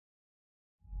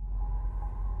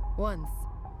Once,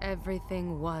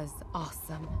 everything was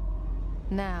awesome.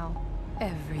 Now,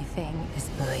 everything is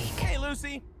bleak. Hey,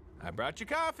 Lucy. I brought you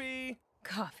coffee.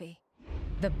 Coffee.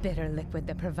 The bitter liquid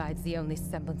that provides the only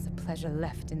semblance of pleasure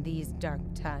left in these dark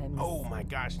times. Oh my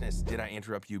goshness. Did I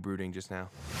interrupt you brooding just now?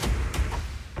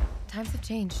 Times have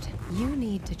changed. You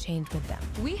need to change with them.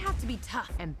 We have to be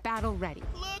tough and battle ready.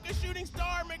 Look, a shooting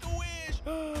star. Make a wish.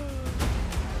 Oh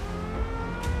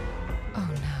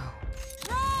no.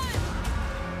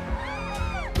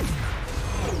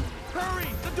 Hurry!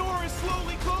 The door is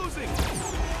slowly closing.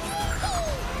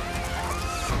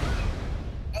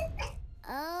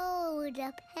 Oh,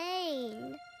 the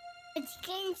pain. It's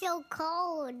getting so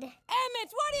cold.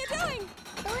 Emmett, what are you doing?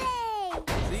 Hooray!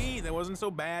 See, that wasn't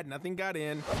so bad. Nothing got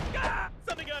in. Ah!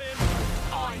 Something got in.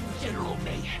 I'm General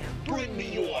Mayhem. Bring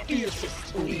me your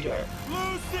fiercest leader.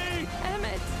 Lucy!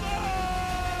 Emmett!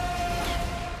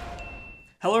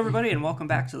 Hello, everybody, and welcome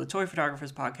back to the Toy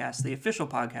Photographers Podcast, the official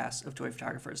podcast of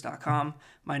ToyPhotographers.com.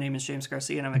 My name is James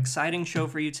Garcia, and I have an exciting show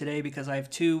for you today because I have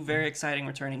two very exciting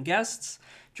returning guests.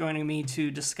 Joining me to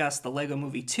discuss the Lego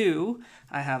Movie 2,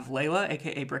 I have Layla,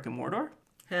 a.k.a. Brick and Mortar.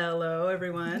 Hello,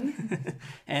 everyone.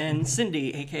 And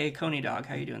Cindy, a.k.a. Coney Dog.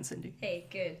 How you doing, Cindy? Hey,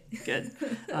 good. Good.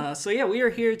 We are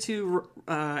here to,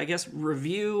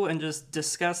 review and just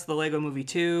discuss the Lego Movie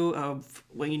 2.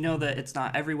 You know that it's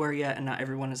not everywhere yet and not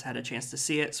everyone has had a chance to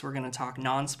see it, so we're going to talk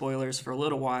non-spoilers for a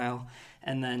little while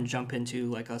and then jump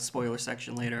into like a spoiler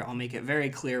section later. I'll make it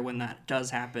very clear when that does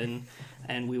happen,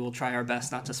 and we will try our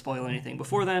best not to spoil anything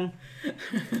before then.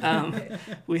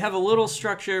 We have a little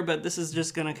structure, but this is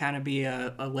just going to kind of be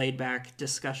a laid-back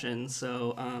discussion.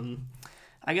 So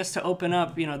I guess to open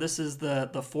up, this is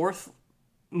the fourth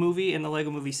movie in the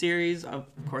Lego Movie series. Of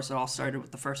course, it all started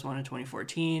with the first one in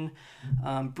 2014.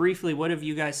 Briefly, what have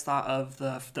you guys thought of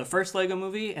the first Lego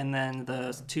Movie and then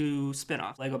the two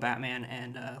spin-offs, Lego Batman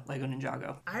and Lego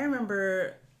Ninjago? I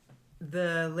remember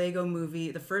the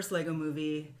first Lego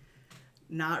Movie,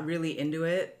 not really into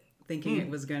it, thinking it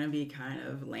was going to be kind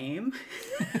of lame.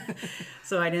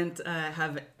 So I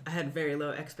had very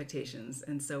low expectations.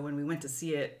 And so when we went to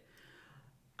see it,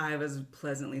 I was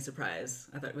pleasantly surprised.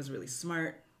 I thought it was really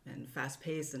smart and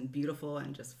fast-paced and beautiful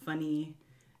and just funny.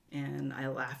 And I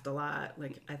laughed a lot.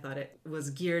 I thought it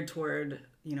was geared toward,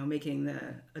 making the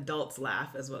adults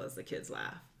laugh as well as the kids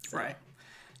laugh. So. Right.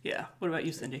 Yeah. What about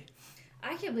you, Cindy?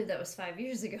 I can't believe that was 5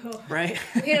 years ago. Right.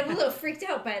 I'm a little freaked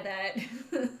out by that.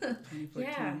 2014.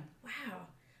 Yeah.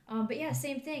 Wow. But yeah,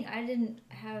 same thing. I didn't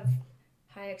have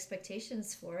high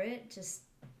expectations for it.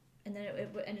 And then it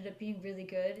ended up being really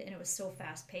good, and it was so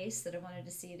fast-paced that I wanted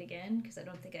to see it again because I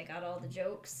don't think I got all the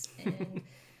jokes. And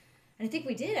I think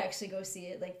we did actually go see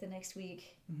it the next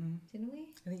week, didn't we?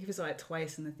 I think we saw it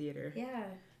twice in the theater. Yeah.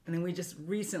 And then we just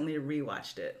recently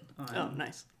rewatched it on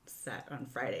Nice. on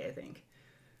Friday, I think.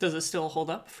 Does it still hold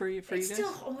up for you guys? It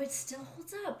still holds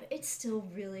up. It's still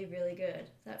really, really good.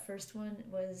 That first one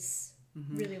was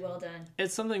really well done.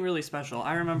 It's something really special.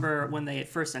 I remember when they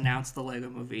first announced the Lego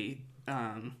Movie,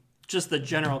 just the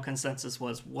general consensus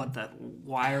was,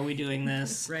 why are we doing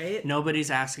this? Right?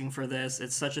 Nobody's asking for this.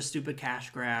 It's such a stupid cash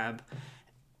grab.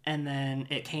 And then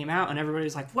it came out and everybody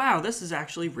was like, wow, this is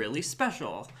actually really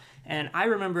special. And I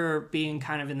remember being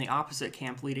kind of in the opposite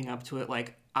camp leading up to it.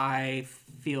 I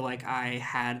feel like I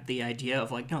had the idea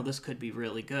of no, this could be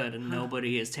really good and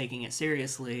nobody is taking it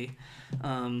seriously.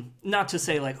 Not to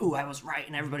say ooh, I was right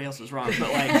and everybody else was wrong,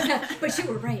 but But you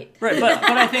were right. Right, but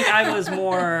I think I was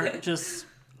more just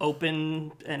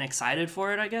open and excited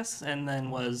for it, I guess, and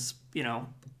then was,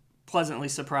 pleasantly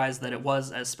surprised that it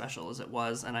was as special as it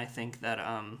was. And I think that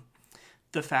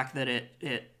the fact that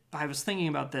I was thinking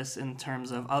about this in terms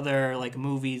of other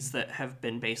movies that have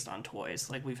been based on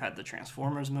toys. We've had the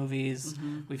Transformers movies,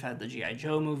 we've had the G.I.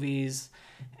 Joe movies,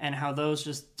 and how those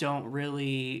just don't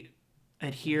really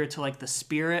adhere to the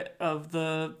spirit of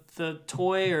the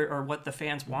toy or what the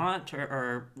fans want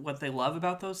or what they love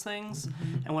about those things.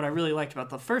 And what I really liked about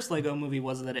the first Lego Movie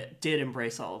was that it did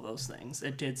embrace all of those things.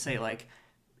 It did say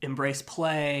embrace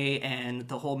play and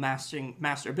the whole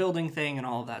master building thing and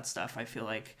all of that stuff. I feel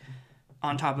like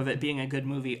on top of it being a good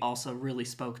movie also really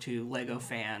spoke to Lego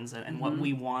fans and what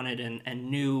we wanted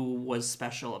and knew was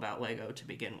special about Lego to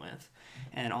begin with.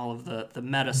 And all of the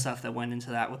meta stuff that went into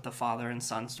that with the father and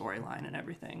son storyline and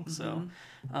everything.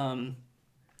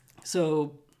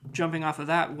 So jumping off of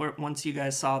that, once you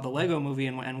guys saw the Lego Movie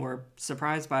and were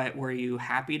surprised by it, were you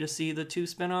happy to see the two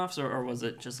spin-offs or was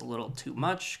it just a little too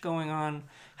much going on?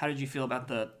 How did you feel about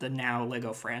the now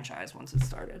Lego franchise once it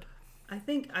started? I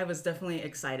think I was definitely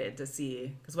excited to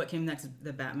see, because what came next?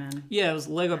 The Batman? Yeah, it was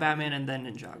Lego Batman and then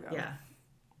Ninjago. Yeah.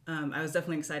 I was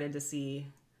definitely excited to see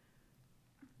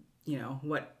you know,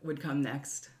 what would come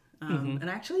next. And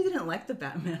I actually didn't like the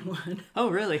Batman one. Oh,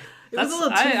 really? Was a little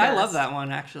too I love fast. that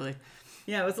one, actually.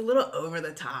 Yeah, it was a little over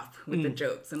the top with the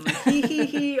jokes. And like,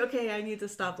 he, okay, I need to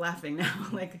stop laughing now.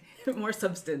 Like, more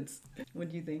substance. What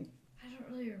do you think? I don't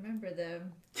really remember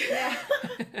them. Yeah.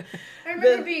 I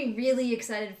remember being really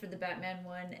excited for the Batman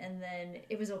one, and then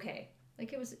it was okay.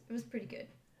 Like, it was pretty good.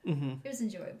 It was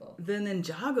enjoyable. The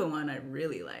Ninjago one I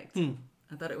really liked.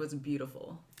 I thought it was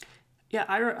beautiful. Yeah,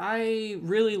 I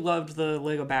really loved the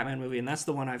Lego Batman movie, and that's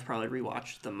the one I've probably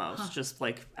rewatched the most. Just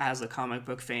like as a comic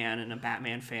book fan and a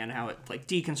Batman fan, how it like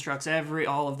deconstructs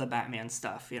all of the Batman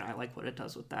stuff. You know, I like what it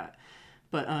does with that.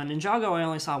 But Ninjago I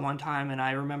only saw one time, and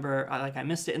I remember I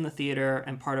missed it in the theater,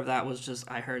 and part of that was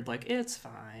just I heard like it's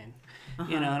fine,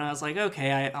 you know, and I was like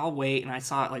okay, I'll wait, and I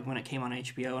saw it like when it came on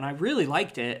HBO, and I really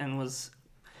liked it,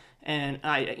 and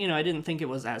I didn't think it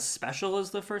was as special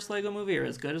as the first Lego movie or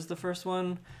as good as the first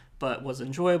one, but was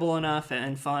enjoyable enough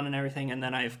and fun and everything, and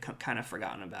then I've kind of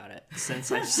forgotten about it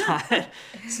since I saw it.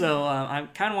 So I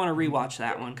kind of want to rewatch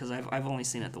that one because I've only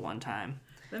seen it the one time.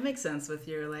 That makes sense with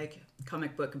your like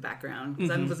comic book background, because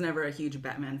I was never a huge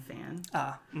Batman fan.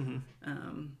 I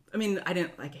mean, I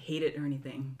didn't like hate it or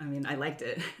anything. I mean, I liked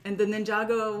it. And the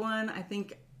Ninjago one, I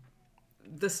think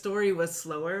the story was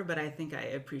slower, but I think I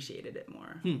appreciated it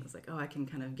more. It was like, oh, I can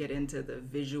kind of get into the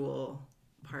visual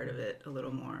part of it a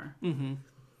little more.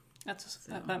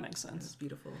 That makes sense. It's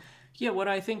beautiful. Yeah, what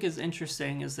I think is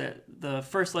interesting is that the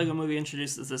first Lego movie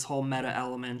introduces this whole meta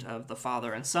element of the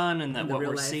father and son, and that what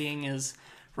we're seeing is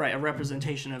a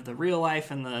representation of the real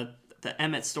life, and the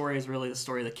Emmett story is really the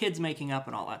story the kid's making up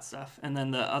and all that stuff. And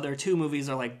then the other two movies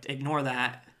are like, ignore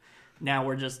that. Now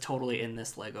we're just totally in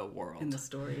this Lego world. In the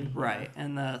story. Right.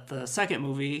 And the second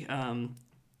movie,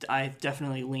 I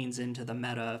definitely leans into the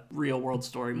meta real world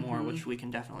story more, which we can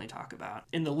definitely talk about.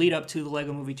 In the lead up to the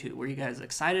Lego Movie 2, were you guys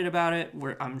excited about it?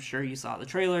 I'm sure you saw the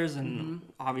trailers, and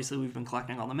obviously we've been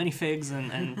collecting all the minifigs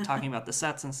and talking about the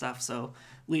sets and stuff. So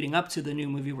leading up to the new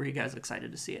movie, were you guys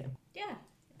excited to see it? Yeah.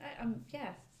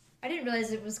 I didn't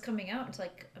realize it was coming out until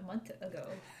like a month ago.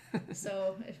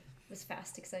 So it was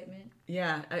fast excitement.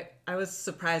 Yeah, I was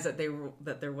surprised that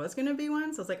there was going to be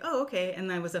one. So I was like, oh, okay.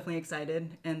 And I was definitely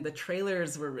excited. And the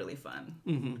trailers were really fun.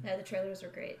 Yeah, the trailers were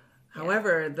great.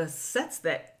 However, the sets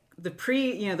that the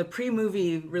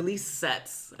pre-movie release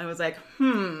sets, I was like,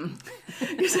 I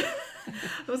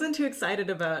wasn't too excited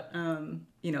about,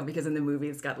 because in the movie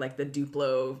it's got like the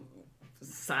Duplo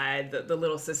side, the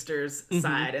little sisters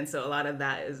side, and so a lot of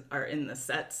that are in the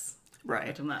sets. Right.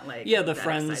 Which I'm not like the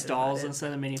Friends dolls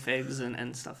instead of minifigs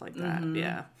and stuff like that.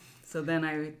 Yeah. So then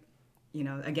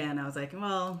again, I was like,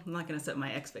 well, I'm not going to set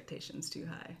my expectations too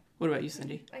high. What about you,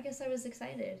 Cindy? I guess I was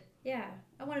excited. Yeah.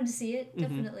 I wanted to see it,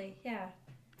 definitely. Yeah.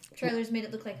 Trailers made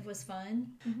it look like it was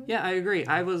fun. Yeah, I agree.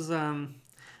 I was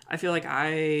I feel like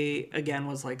I again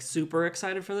was like super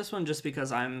excited for this one just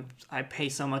because I pay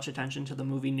so much attention to the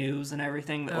movie news and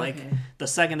everything that like the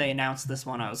second they announced this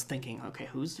one I was thinking, okay,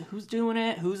 who's doing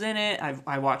it? Who's in it?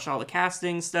 I watched all the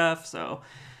casting stuff, so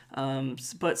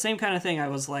but same kind of thing. I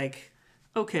was like,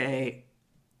 okay,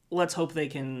 let's hope they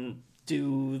can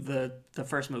do the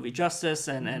first movie justice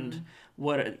and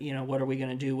what are we going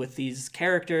to do with these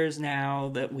characters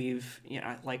now that we've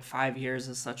like 5 years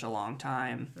is such a long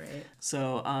time, right?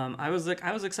 So I was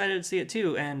excited to see it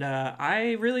too, and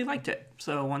I really liked it.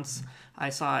 So once I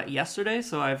saw it yesterday,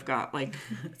 so I've got like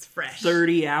it's fresh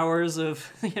 30 hours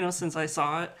of since I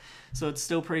saw it, so it's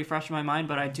still pretty fresh in my mind.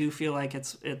 But I do feel like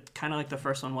it's kind of like the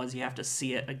first one was. You have to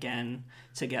see it again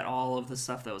to get all of the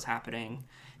stuff that was happening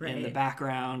in the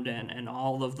background and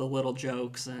all of the little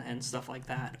jokes and stuff like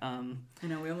that. I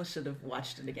know, we almost should have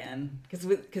watched it again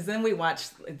because then we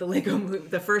watched the Lego movie,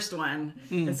 the first one,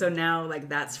 and so now like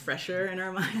that's fresher in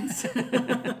our minds. So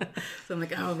I'm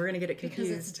like, oh, we're gonna get it confused.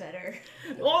 Because it's better.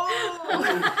 Oh!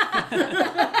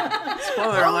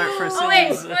 Spoiler alert for Cindy's. Oh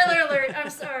wait, spoiler alert. I'm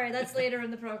sorry, that's later in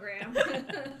the program.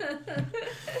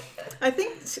 I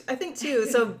think too.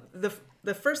 So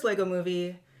the first Lego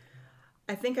movie,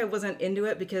 I think I wasn't into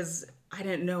it because I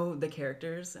didn't know the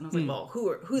characters, and I was like, well,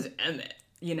 who's Emmett?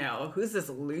 Who's this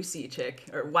Lucy chick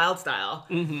or Wild Style?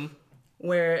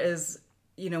 Whereas,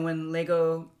 when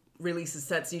Lego releases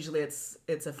sets, usually it's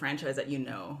a franchise that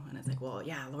and it's like, well,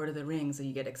 yeah, Lord of the Rings, so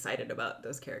you get excited about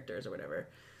those characters or whatever.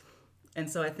 And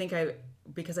so I think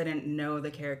because I didn't know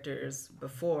the characters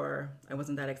before, I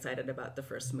wasn't that excited about the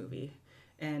first movie.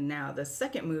 And now the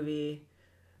second movie,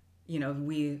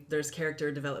 there's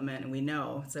character development and we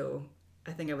know. So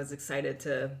I think I was excited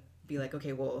to be like,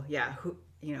 okay, well, yeah, how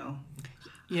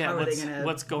are they going to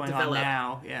what's going develop? on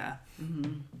now? Yeah.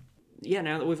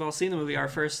 now that we've all seen the movie, our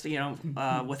first,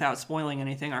 without spoiling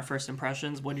anything, our first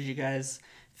impressions. What did you guys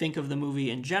think of the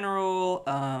movie in general?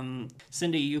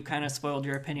 Cindy, you kind of spoiled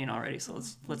your opinion already, so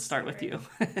let's start with you.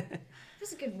 It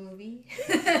was a good movie.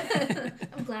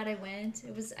 I'm glad I went.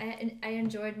 I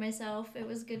enjoyed myself. It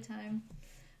was a good time,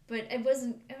 but it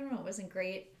wasn't. I don't know. It wasn't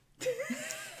great.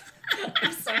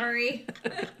 I'm sorry.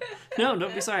 No,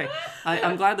 don't be sorry.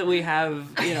 I'm glad that we have,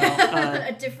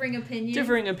 a differing opinion.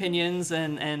 Differing opinions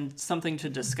and something to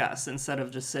discuss instead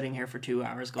of just sitting here for 2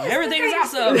 hours going, everything is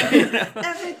awesome.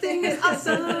 Everything is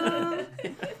awesome.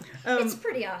 It's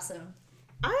pretty awesome.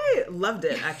 I loved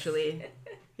it, actually.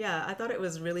 Yeah, I thought it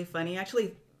was really funny.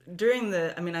 Actually,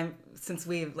 since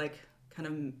we've like kind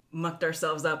of mucked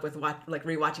ourselves up with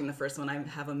rewatching the first one, I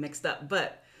have them mixed up.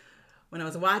 But when I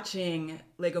was watching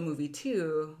Lego Movie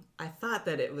 2, I thought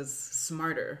that it was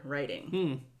smarter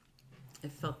writing.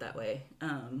 It felt that way.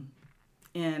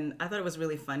 And I thought it was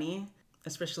really funny,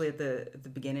 especially at the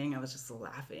beginning. I was just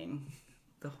laughing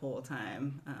the whole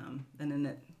time. And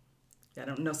then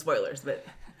no spoilers, but...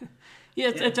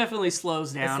 It definitely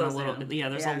slows down a little. Down. Yeah,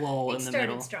 there's a lull in the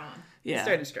middle. It started strong. Yeah. It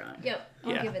started strong. Yep,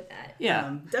 I'll give it that.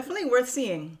 Yeah. Definitely worth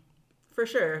seeing. For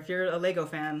sure, if you're a Lego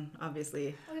fan,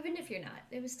 obviously. Oh, even if you're not,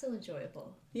 it was still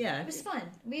enjoyable. Yeah. It was fun.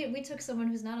 We took someone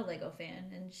who's not a Lego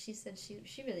fan, and she said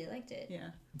she really liked it. Yeah.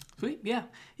 Sweet. Yeah.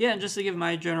 Yeah, and just to give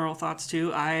my general thoughts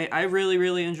too, I really,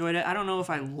 really enjoyed it. I don't know if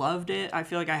I loved it. I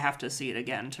feel like I have to see it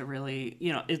again to really,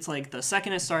 it's like the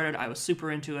second it started, I was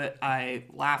super into it. I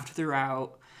laughed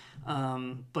throughout.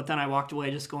 But then I walked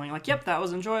away just going like, yep, that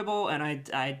was enjoyable. And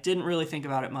I didn't really think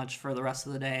about it much for the rest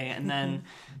of the day. And then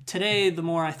today, the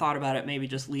more I thought about it, maybe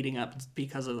just leading up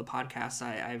because of the podcast,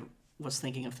 I was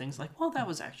thinking of things like, well, that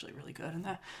was actually really good.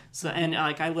 And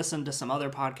I listened to some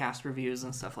other podcast reviews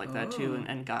and stuff like that too,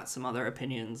 and got some other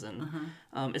opinions. And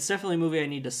it's definitely a movie I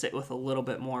need to sit with a little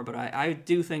bit more, but I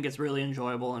do think it's really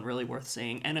enjoyable and really worth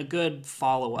seeing and a good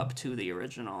follow-up to the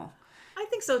original. I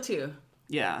think so too.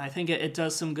 Yeah, I think it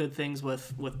does some good things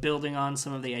with building on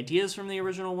some of the ideas from the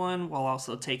original one while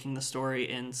also taking the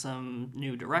story in some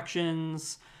new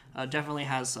directions. Definitely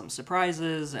has some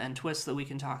surprises and twists that we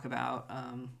can talk about.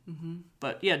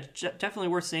 But yeah, definitely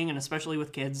worth seeing, and especially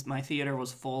with kids. My theater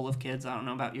was full of kids. I don't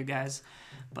know about you guys,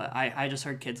 but I just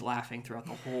heard kids laughing throughout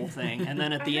the whole thing. And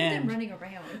then at the end... them running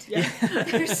around. Yeah.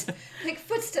 There's like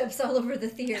footsteps all over the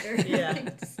theater. Yeah.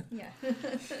 Yeah.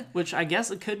 Which I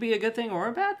guess it could be a good thing or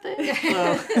a bad thing.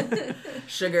 Well,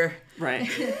 Sugar. right.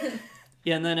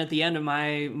 Yeah, and then at the end of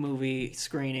my movie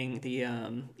screening, the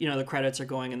the credits are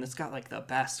going, and it's got like the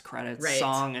best credits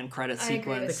song and credit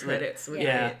sequence. The credits were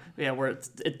great. Where it's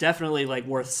definitely like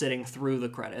worth sitting through the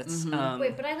credits.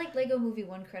 Wait, but I like Lego Movie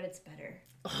 1 credits better.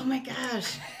 Oh my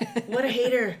gosh, what a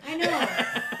hater! I know.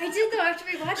 I did though. After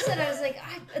we watched that, I was like,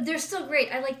 they're still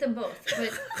great. I like them both,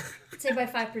 but say by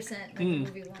 5%, Lego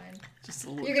Movie 1.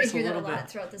 You're going to hear that a lot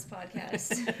throughout this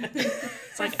podcast.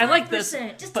 It's like, I like this,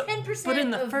 just but, 10%. But in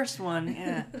the first one,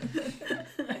 yeah.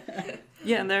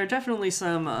 Yeah, and there are definitely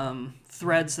some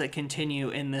threads that continue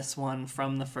in this one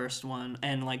from the first one,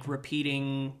 and like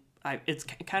repeating. It's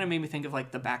kind of made me think of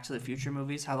like the Back to the Future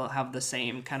movies, how they'll have the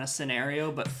same kind of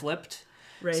scenario but flipped.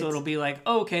 Right. So it'll be like,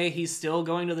 okay, he's still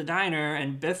going to the diner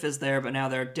and Biff is there, but now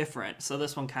they're different. So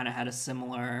this one kind of had a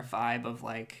similar vibe of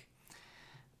like,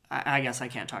 I guess I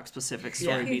can't talk specific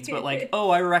story beats, but like,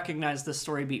 I recognize the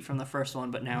story beat from the first one,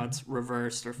 but now it's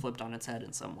reversed or flipped on its head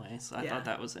in some way. So I thought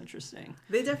that was interesting.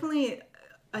 They definitely,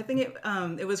 I think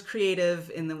it was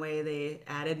creative in the way they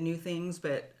added new things,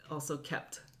 but also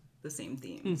kept the same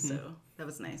theme. So that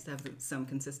was nice to have some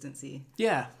consistency.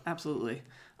 Yeah, absolutely.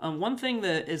 One thing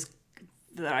that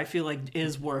I feel like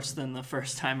is worse than the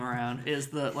first time around is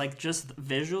the like just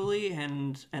visually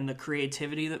and the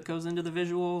creativity that goes into the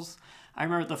visuals. I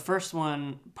remember the first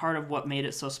one, part of what made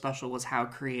it so special was how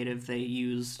creative they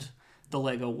used the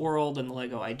Lego world and the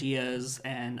Lego ideas,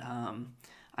 and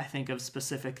I think of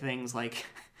specific things like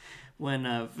when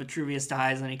Vitruvius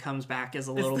dies and he comes back as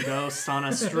a little ghost on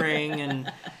a string,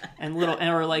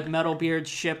 or like Metalbeard's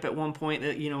ship at one point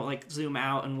that like zoom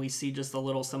out and we see just a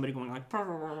little somebody going like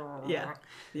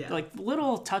like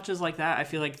little touches like that. I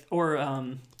feel like, or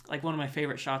like one of my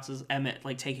favorite shots is Emmett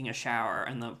like taking a shower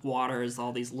and the water is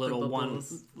all these little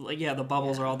ones, like the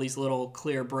bubbles are all these little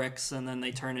clear bricks and then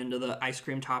they turn into the ice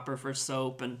cream topper for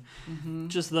soap, and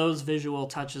just those visual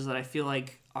touches that I feel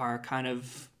like are kind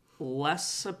of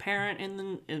less apparent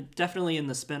definitely in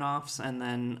the spin-offs, and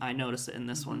then I noticed it in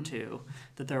this one too,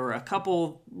 that there were a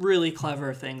couple really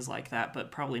clever things like that, but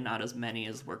probably not as many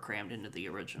as were crammed into the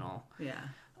original.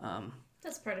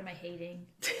 That's part of my hating.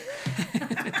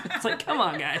 It's like, come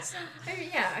on, guys.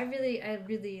 I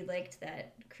really liked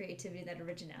that creativity, that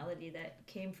originality that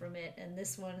came from it, and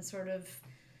this one sort of,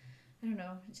 I don't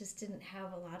know, just didn't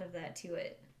have a lot of that to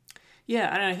it.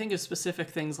 Yeah, and I think of specific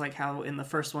things like how in the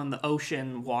first one, the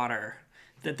ocean water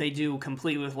that they do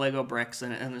complete with Lego bricks,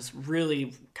 and it's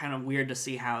really kind of weird to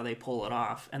see how they pull it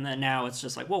off. And then now it's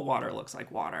just like, well, water looks like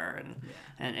water,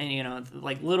 and you know,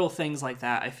 like little things like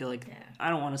that. I feel like I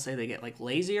don't want to say they get like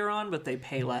lazier on, but they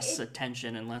pay less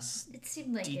attention and less. It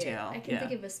seemed like detail. I can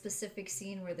think of a specific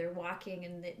scene where they're walking,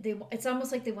 and they it's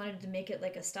almost like they wanted to make it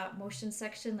like a stop motion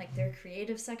section, like their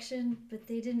creative section, but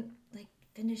they didn't like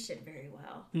finish it very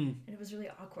well, and it was really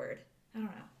awkward. I don't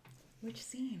know. Which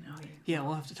scene? Oh, yeah,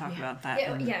 we'll have to talk about that.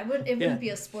 It wouldn't be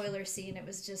a spoiler scene. It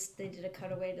was just they did a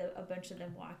cutaway to a bunch of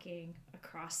them walking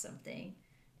across something,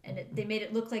 and they made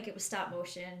it look like it was stop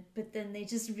motion, but then they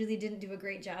just really didn't do a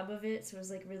great job of it. So it was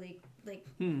like really like.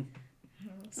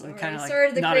 Sorry, sorry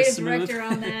to the creative director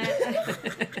on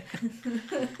that.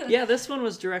 Yeah, this one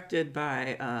was directed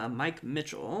by Mike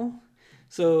Mitchell.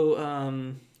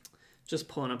 So. Just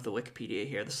pulling up the Wikipedia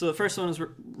here. So the first one was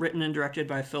written and directed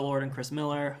by Phil Lord and Chris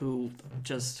Miller, who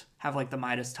just have like the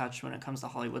Midas touch when it comes to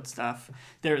Hollywood stuff.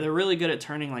 They're really good at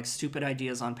turning like stupid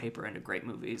ideas on paper into great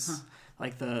movies.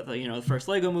 Like the the first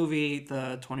Lego movie,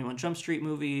 the 21 Jump Street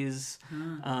movies,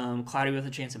 Cloudy with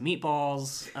a Chance of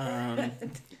Meatballs.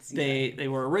 They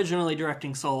were originally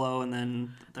directing Solo, and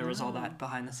then there was all that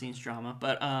behind the scenes drama.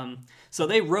 But so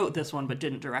they wrote this one but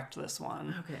didn't direct this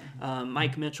one. Okay.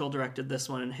 Mike Mitchell directed this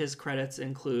one, and his credits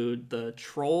include the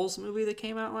Trolls movie that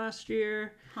came out last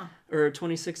year or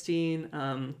 2016,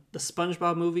 the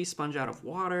SpongeBob movie Sponge Out of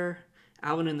Water,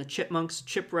 Alvin and the Chipmunks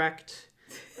Chipwrecked.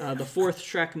 The fourth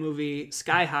Shrek movie,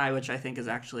 Sky High, which I think is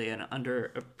actually an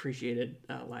underappreciated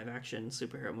live-action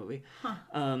superhero movie.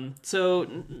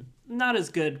 So not as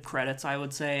good credits, I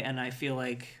would say, and I feel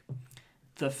like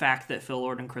the fact that Phil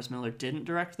Lord and Chris Miller didn't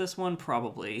direct this one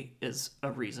probably is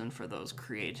a reason for those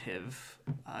creative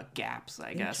gaps,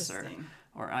 I guess.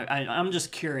 Or I'm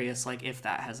just curious, like, if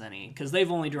that has any, because they've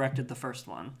only directed the first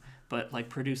one, but like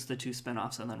produced the two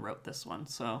spinoffs and then wrote this one.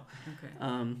 So,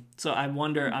 so I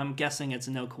wonder. I'm guessing it's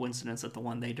no coincidence that the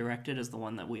one they directed is the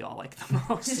one that we all like the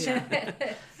most.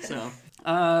 So,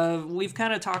 we've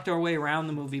kind of talked our way around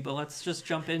the movie, but let's just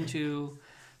jump into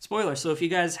spoilers. So, if you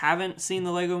guys haven't seen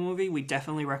the Lego Movie, we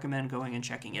definitely recommend going and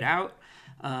checking it out.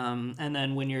 And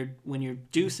then when you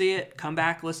do see it, come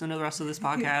back, listen to the rest of this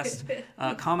podcast,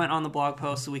 comment on the blog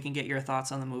post so we can get your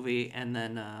thoughts on the movie, and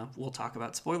then we'll talk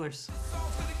about spoilers.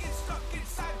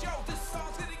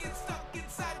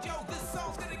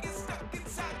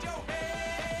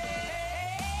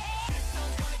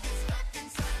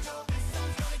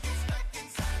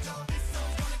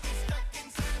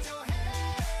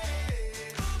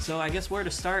 So I guess where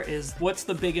to start is, what's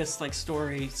the biggest like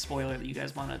story spoiler that you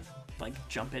guys want to like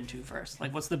jump into first?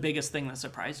 Like, what's the biggest thing that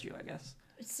surprised you, I guess?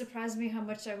 It surprised me how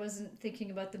much I wasn't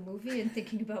thinking about the movie and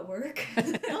thinking about work.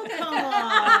 Oh, come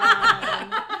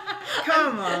on.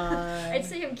 Come on. I'd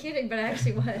say I'm kidding, but I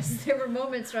actually was. There were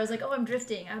moments where I was like, oh, I'm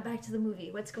drifting. I'm back to the movie.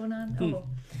 What's going on? Oh.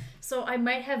 So I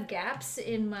might have gaps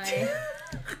in my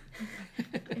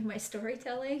in my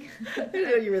storytelling. I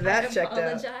didn't know you were that checked out.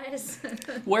 I apologize.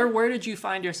 Where did you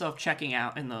find yourself checking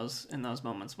out in those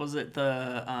moments? Was it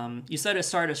the you said it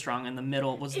started strong in the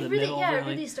middle? Was the middle really? It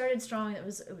really started strong. It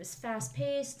was fast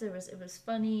paced. It was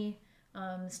funny.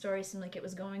 The story seemed like it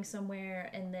was going somewhere,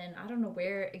 and then I don't know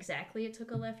where exactly it took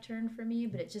a left turn for me,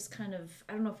 but it just kind of,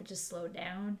 I don't know if it just slowed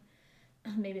down.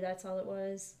 Maybe that's all it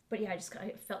was. But yeah,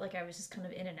 I felt like I was just kind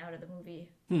of in and out of the movie.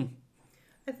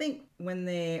 I think when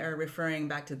they are referring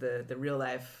back to the real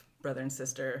life brother and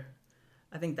sister,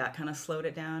 I think that kind of slowed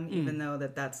it down, even though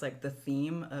that's like the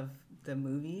theme of the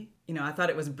movie. You know, I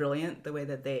thought it was brilliant the way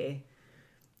that they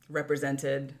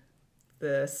represented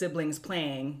the siblings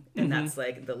playing, and that's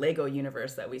like the Lego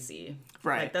universe that we see.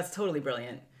 Right. Like, that's totally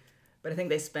brilliant. But I think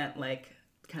they spent like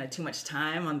kind of too much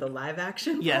time on the live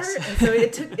action part. And so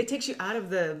it takes you out of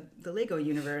the Lego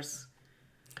universe,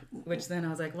 which then I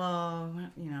was like, well,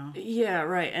 you know. Yeah,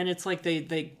 right. And it's like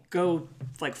they go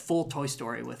like full Toy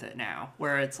Story with it now,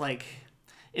 where it's like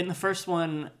in the first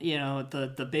one, you know,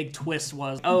 the big twist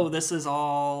was, oh, this is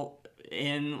all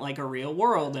in like a real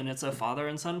world, and it's a father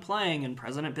and son playing, and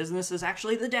President Business is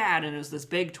actually the dad, and it was this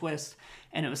big twist,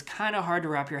 and it was kind of hard to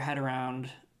wrap your head around.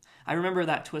 I remember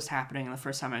that twist happening, and the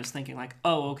first time I was thinking like,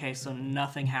 oh, okay, so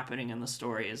nothing happening in the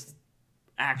story is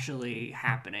actually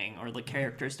happening, or the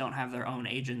characters don't have their own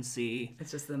agency.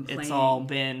 It's just them playing. It's all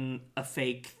been a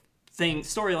fake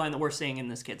storyline that we're seeing in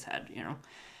this kid's head, you know.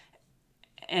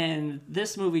 And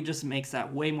this movie just makes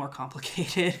that way more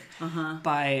complicated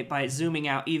by zooming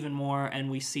out even more, and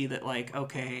we see that, like,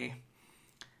 okay,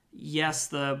 yes,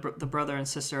 the brother and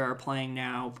sister are playing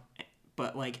now,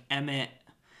 but, like, Emmett,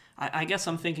 I guess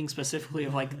I'm thinking specifically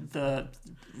of, like, the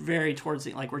very towards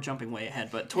the, like, we're jumping way ahead,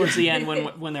 but towards the end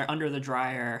when they're under the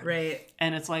dryer. Right.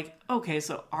 And it's like, okay,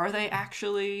 so are they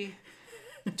actually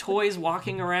toys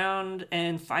walking around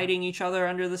and fighting each other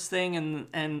under this thing?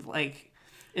 And like,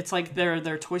 it's like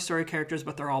they're Toy Story characters,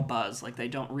 but they're all Buzz. Like, they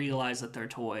don't realize that they're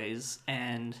toys,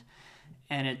 and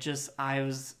it just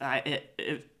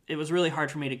it was really hard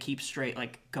for me to keep straight,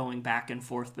 like, going back and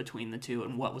forth between the two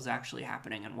and what was actually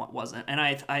happening and what wasn't. And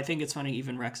I think it's funny,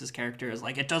 even Rex's character is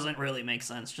like, it doesn't really make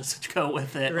sense, just go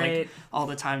with it, right. like all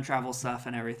the time travel stuff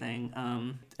and everything.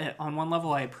 On one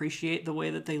level, I appreciate the way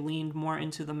that they leaned more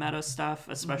into the meta stuff,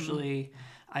 especially.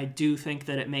 I do think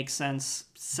that it makes sense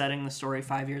setting the story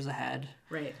 5 years ahead.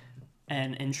 Right.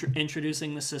 And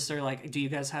introducing the sister. Like, do you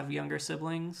guys have younger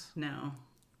siblings? No.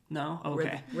 No?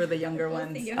 Okay. We're the younger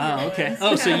ones. Oh, okay.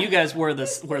 Oh, so you guys were the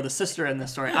sister in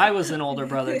this story. I was an older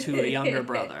brother to a younger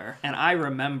brother. And I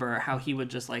remember how he would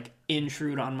just, like,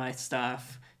 intrude on my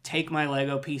stuff, take my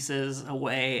Lego pieces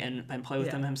away and play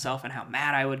with them himself, and how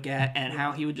mad I would get, and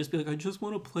how he would just be like, I just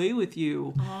want to play with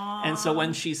you. Aww. And so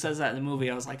when she says that in the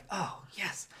movie, I was like, oh,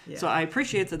 yes. Yeah. So I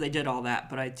appreciate that they did all that,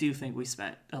 but I do think we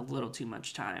spent a little too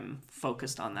much time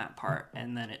focused on that part,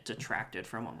 and then it detracted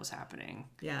from what was happening.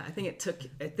 Yeah, I think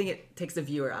it takes the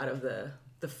viewer out of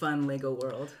the fun Lego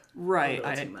world. Right. A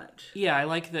little too much. Yeah, I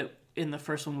like that. In the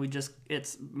first one,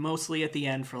 it's mostly at the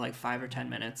end for like 5 or 10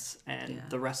 minutes, and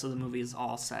the rest of the movie is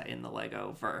all set in the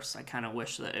Lego verse. I kind of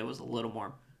wish that it was a little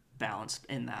more balanced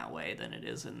in that way than it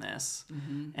is in this.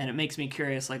 Mm-hmm. And it makes me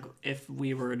curious, like, if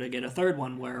we were to get a third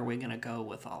one, where are we going to go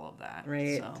with all of that?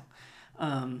 Right.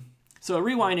 So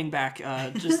rewinding back,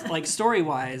 just like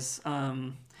story-wise,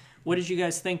 what did you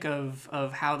guys think of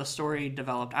how the story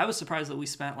developed? I was surprised that we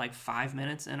spent like 5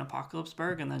 minutes in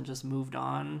Apocalypseburg and then just moved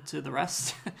on to the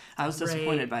rest. I was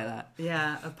disappointed by that.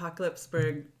 Yeah,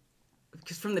 Apocalypseburg,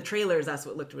 because from the trailers, that's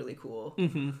what looked really cool.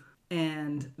 Mm-hmm.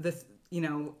 And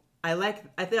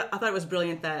I thought it was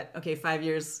brilliant that, okay, 5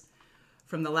 years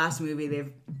from the last movie,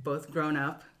 they've both grown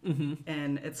up. Mm-hmm.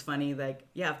 And it's funny, like,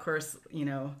 yeah, of course,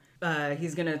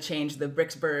 he's gonna change the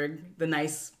Bricksburg, the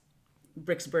nice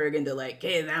Bricksburg, into like,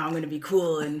 hey, now I'm gonna be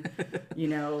cool and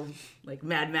like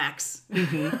Mad Max.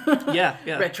 Mm-hmm. Yeah.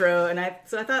 Retro. And I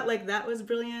thought, like, that was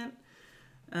brilliant.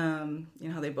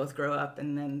 How they both grow up,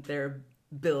 and then their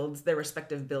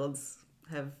respective builds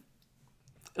have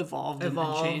evolved. And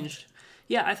changed.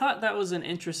 Yeah, I thought that was an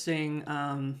interesting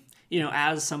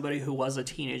as somebody who was a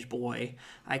teenage boy,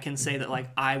 I can say that, like,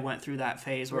 I went through that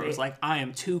phase where it was like, I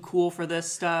am too cool for this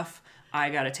stuff. I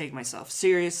got to take myself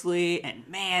seriously and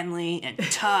manly and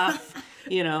tough,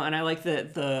 and I like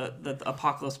that the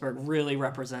Apocalypseburg really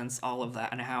represents all of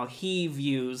that, and how he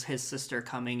views his sister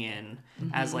coming in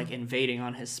as, like, invading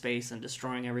on his space and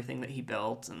destroying everything that he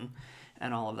built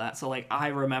and all of that. So, like, I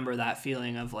remember that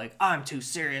feeling of, like, I'm too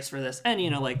serious for this. And,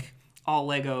 like, all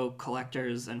Lego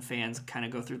collectors and fans kind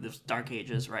of go through this dark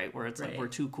ages, right? Where it's like, we're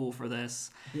too cool for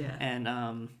this. Yeah.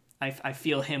 And I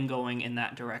feel him going in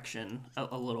that direction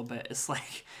a little bit. It's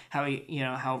like how he,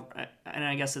 and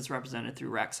I guess it's represented through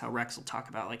Rex, how Rex will talk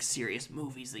about, like, serious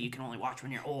movies that you can only watch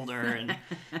when you're older. And,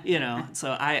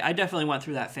 so I definitely went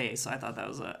through that phase. So I thought that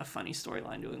was a funny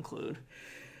storyline to include.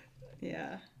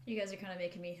 Yeah. You guys are kind of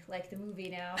making me like the movie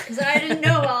now, because I didn't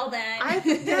know all that. I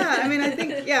think,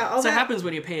 all so that happens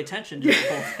when you pay attention to the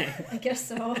whole thing. I guess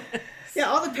so. Yeah,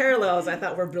 all the parallels I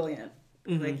thought were brilliant.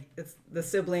 Mm-hmm. Like, it's the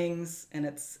siblings, and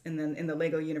then in the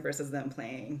Lego universe is them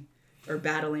playing or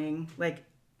battling. Like,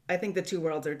 I think the two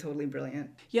worlds are totally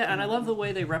brilliant. Yeah, and I love the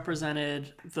way they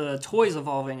represented the toys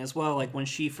evolving as well. Like, when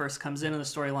she first comes into the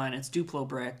storyline, it's Duplo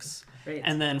bricks. Right.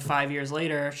 And then 5 years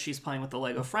later, she's playing with the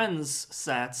Lego Friends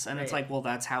sets. And it's like, well,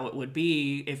 that's how it would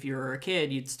be if you were a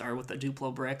kid. You'd start with the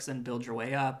Duplo bricks and build your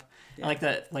way up. Yeah. I like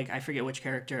that, like, I forget which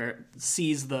character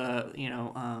sees the,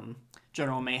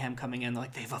 General Mayhem coming in,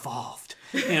 like, they've evolved.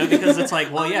 Because it's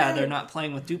like, well, they're not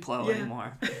playing with Duplo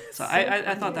anymore. So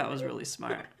I thought that was really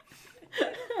smart.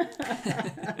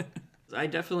 I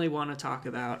definitely want to talk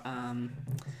about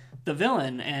the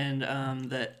villain, and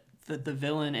that the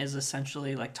villain is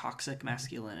essentially, like, toxic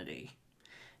masculinity,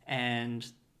 and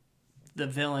the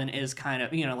villain is kind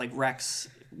of, like, Rex,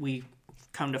 we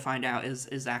come to find out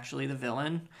is actually the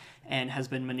villain and has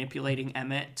been manipulating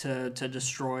Emmett to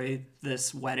destroy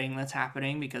this wedding that's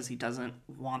happening, because he doesn't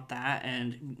want that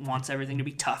and wants everything to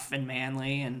be tough and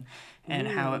manly, and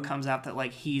how it comes out that,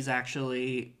 like, he's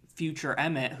actually future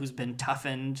Emmett who's been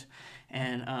toughened.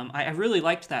 And I really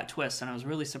liked that twist, and I was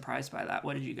really surprised by that.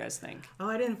 What did you guys think? Oh,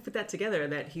 I didn't put that together.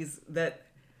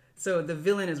 So the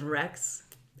villain is Rex,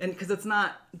 and because it's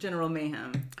not General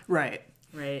Mayhem, Right.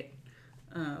 right?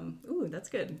 Ooh, that's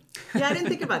good. Yeah, I didn't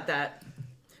think about that,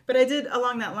 but I did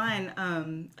along that line.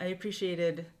 I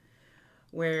appreciated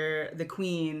where the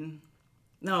Queen.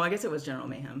 No, I guess it was General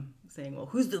Mayhem saying, "Well,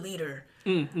 who's the leader?"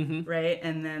 Mm-hmm. Right,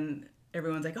 and then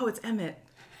everyone's like, "Oh, it's Emmett."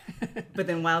 But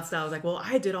then Wildstyle was like, well,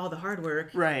 I did all the hard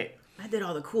work. Right. I did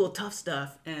all the cool, tough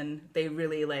stuff. And they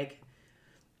really,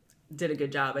 did a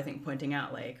good job, I think, pointing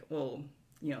out, well,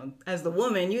 as the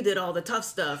woman, you did all the tough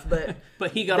stuff, but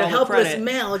he got the all the helpless credit.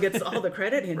 male gets all the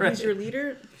credit, and he's your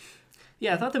leader.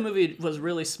 Yeah, I thought the movie was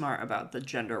really smart about the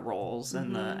gender roles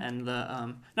and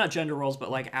the not gender roles,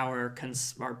 but our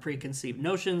preconceived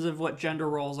notions of what gender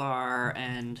roles are,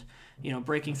 and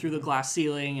breaking through the glass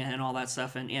ceiling and all that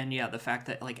stuff, and yeah, the fact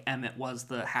that Emmett was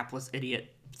the hapless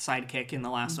idiot sidekick in the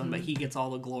last one, but he gets all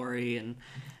the glory and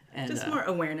just more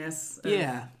awareness.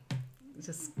 Yeah.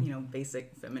 Just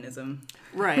basic feminism.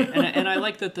 Right, and I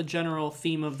like that the general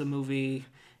theme of the movie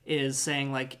is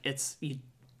saying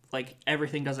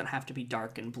everything doesn't have to be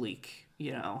dark and bleak,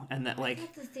 and that I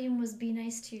thought the theme was be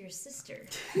nice to your sister.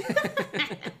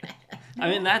 I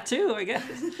mean that too, I guess.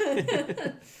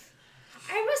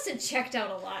 I must have checked out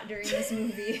a lot during this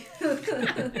movie.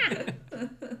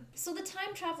 So the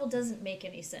time travel doesn't make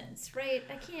any sense, right?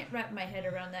 I can't wrap my head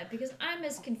around that because I'm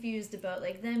as confused about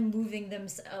them moving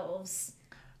themselves,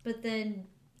 but then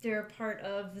they're part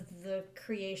of the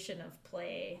creation of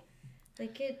play.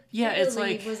 It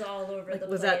really was all over the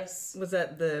place. Was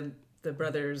that the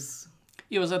brothers?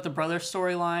 Yeah, was that the brother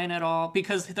storyline at all?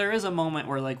 Because there is a moment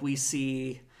where we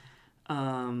see.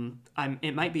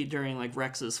 It might be during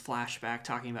Rex's flashback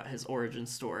talking about his origin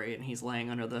story, and he's laying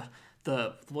under the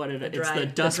dust planet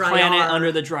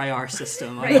under the Dryar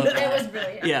system. Right, that was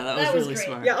brilliant. Yeah, that was really great.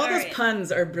 smart. Yeah, all those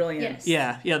puns are brilliant.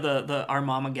 Yes. Yeah, the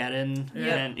Armageddon,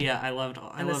 and yeah, I loved.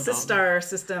 And the Sistar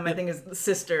system, I think, is the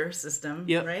sister system.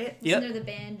 Yep. Right. Yep. Isn't there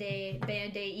the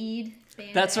Band-Aid?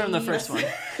 That's from the first one.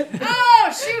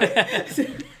 Oh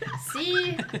shoot!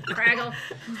 See, Craggle.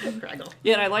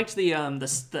 Yeah, and I liked the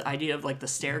idea of the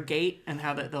stair gate and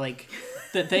how that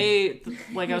they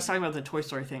I was talking about the Toy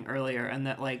Story thing earlier, and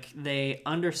that they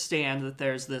understand that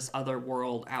there's this other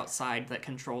world outside that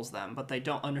controls them, but they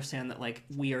don't understand that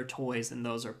we are toys and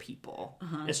those are people.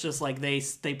 It's just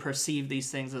they perceive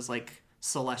these things as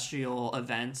celestial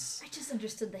events. I just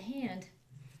understood the hand.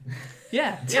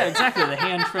 Yeah, exactly. The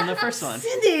hand from the first one.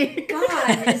 Cindy!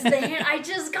 God, is the hand. I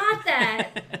just got that.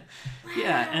 Wow.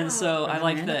 Yeah, and so I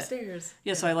like that. Upstairs.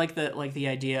 Yeah, so I like that, the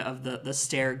idea of the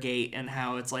stair gate and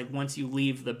how it's once you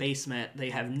leave the basement, they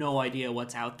have no idea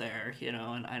what's out there,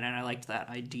 and I liked that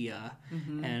idea,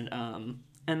 and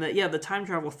that the time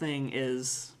travel thing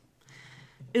is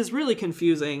really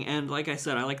confusing, and like I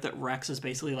said, I like that Rex is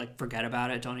basically forget about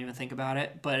it, don't even think about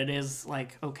it, but it is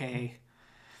okay.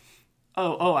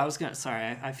 Oh,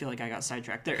 I feel like I got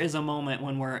sidetracked. There is a moment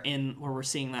when we're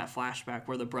seeing that flashback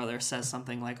where the brother says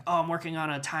something I'm working on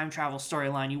a time travel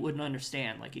storyline you wouldn't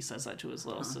understand. He says that to his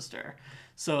little sister.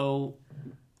 So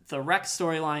the Rex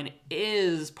storyline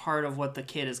is part of what the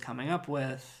kid is coming up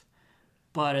with,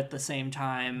 but at the same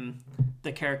time,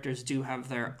 the characters do have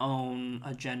their own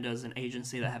agendas and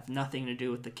agency that have nothing to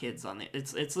do with the kids on the.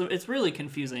 It's really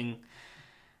confusing.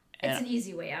 It's an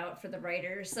easy way out for the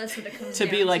writers. That's what it comes to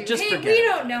down be to. Just hey, forget we it.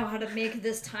 don't know how to make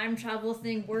this time travel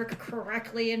thing work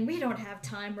correctly, and we don't have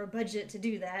time or budget to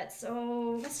do that,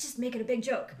 so let's just make it a big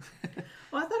joke.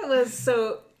 Well, I thought it was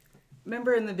so.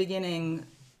 Remember in the beginning,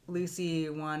 Lucy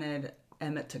wanted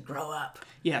Emmett to grow up.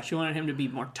 Yeah, she wanted him to be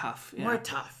more tough. Yeah. More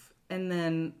tough. And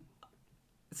then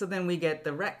we get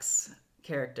the Rex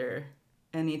character,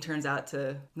 and he turns out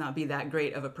to not be that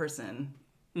great of a person.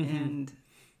 And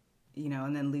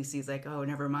and then Lucy's like, oh,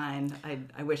 never mind.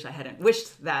 I wish I hadn't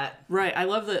wished that. Right. I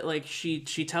love that, she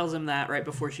tells him that right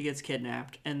before she gets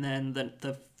kidnapped. And then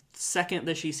the second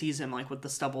that she sees him, with the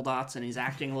stubble dots and he's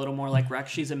acting a little more like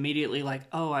Rex, she's immediately like,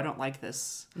 oh, I don't like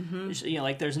this.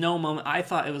 There's no moment. I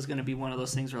thought it was going to be one of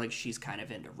those things where, she's kind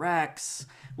of into Rex,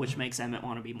 which makes Emmett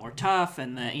want to be more tough.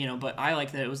 And then, but I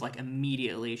like that it was,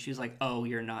 immediately she's like, oh,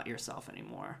 you're not yourself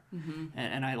anymore.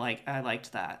 And I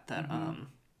liked that.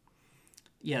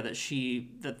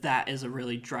 That is a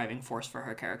really driving force for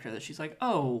her character, that she's like,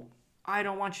 oh, I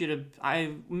don't want you to,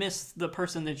 I miss the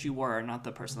person that you were, not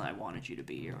the person that I wanted you to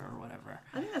be, or whatever.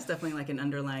 I think that's definitely an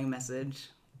underlying message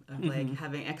of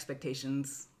having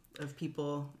expectations of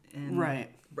people and right.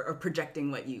 or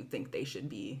projecting what you think they should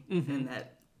be, and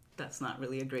that's not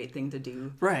really a great thing to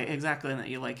do. Right, exactly. And that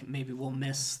you like maybe will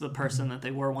miss the person that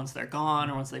they were once they're gone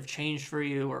or once they've changed for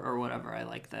you or whatever. I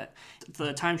like that.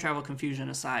 The time travel confusion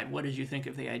aside, what did you think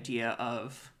of the idea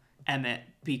of Emmett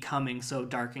becoming so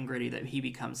dark and gritty that he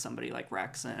becomes somebody like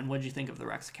Rex? And what did you think of the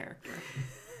Rex character?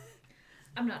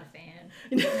 I'm not a fan.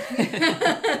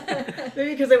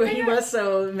 Maybe because he was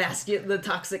so the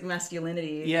toxic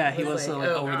masculinity. Yeah, he was so like,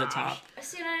 over the gosh. top.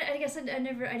 See, and I guess I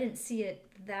didn't see it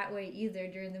that way either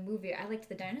during the movie. I liked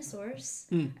the dinosaurs.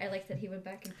 I liked that he went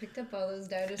back and picked up all those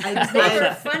dinosaurs. They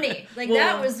were funny. Like,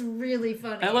 that was really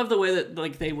funny. I love the way that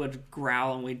like they would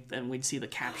growl and we'd see the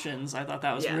captions. I thought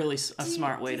that was really a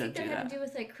smart way to do that. Do you think that had to do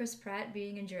with like Chris Pratt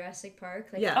being in Jurassic Park?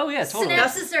 Like, Yeah. Oh yeah, totally.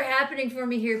 Synapses are happening for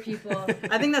me here, people.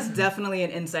 I think that's definitely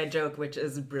an inside joke, which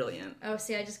is brilliant. Oh,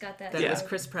 see, I just got that. That was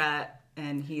Chris Pratt,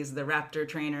 and he's the raptor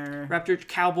trainer. Raptor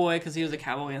cowboy, because he was a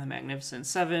cowboy in the Magnificent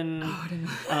Seven. Oh, I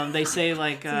didn't know. They say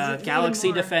like even galaxy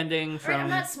more. defending Right, from. I'm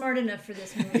not smart enough for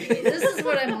this movie. This is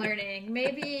what I'm learning.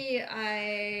 Maybe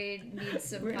I need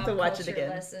some We're gonna pop have to watch it culture again.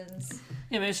 lessons.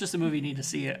 Yeah, maybe it's just a movie you need to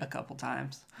see it a couple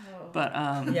times. Oh. But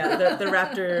Yeah, the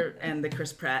raptor and the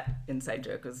Chris Pratt inside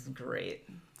joke was great.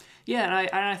 yeah,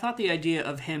 and I thought the idea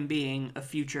of him being a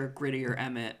future grittier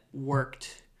Emmett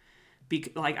worked.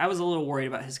 Like I was a little worried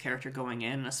about his character going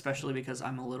in, especially because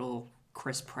I'm a little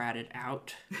Chris Pratted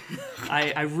out.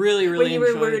 I really But you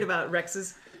enjoyed. were worried about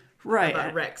Rex's. Right.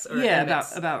 About Rex or yeah,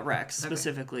 Emmett's. about Rex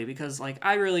specifically because like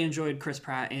I really enjoyed Chris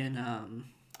Pratt in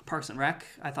Parks and Rec.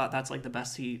 I thought that's like the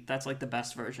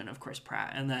best version of Chris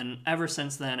Pratt. And then ever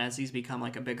since then, as he's become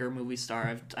like a bigger movie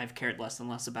star, I've cared less and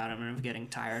less about him and I'm getting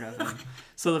tired of him.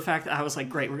 So the fact that I was like,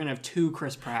 great, we're gonna have 2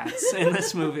 Chris Pratts in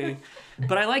this movie.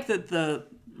 But I like that the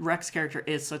Rex character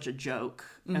is such a joke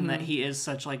and that he is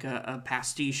such like a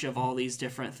pastiche of all these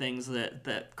different things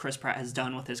that Chris Pratt has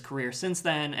done with his career since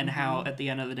then and how at the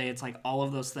end of the day it's like all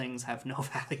of those things have no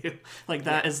value. Like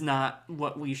that is not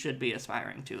what we should be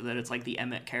aspiring to, that it's like the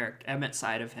Emmett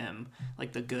side of him,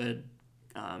 like the good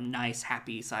nice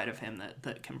happy side of him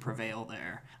that can prevail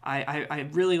there. I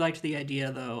really liked the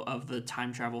idea though of the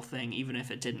time travel thing, even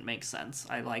if it didn't make sense.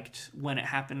 I liked when it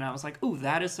happened. I was like, ooh,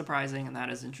 that is surprising and that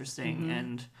is interesting.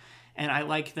 And I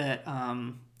like that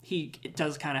he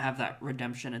does kind of have that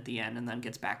redemption at the end and then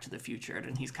gets back to the future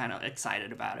and he's kind of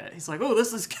excited about it. He's like, oh,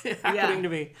 this is happening to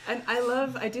me. And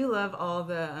I do love all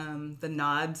the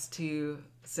nods to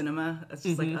cinema. It's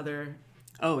just like other,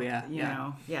 Oh yeah, you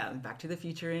know, Back to the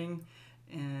Futuring.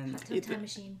 And Hot Tub Time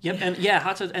Machine. Yep, and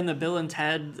Hot Tub and the Bill and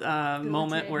Ted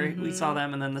moment Ted. where we saw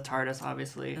them, and then the TARDIS,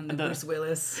 obviously, the Bruce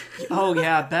Willis. Oh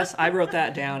yeah, best. I wrote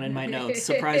that down in my notes.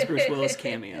 Surprise Bruce Willis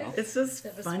cameo. It's just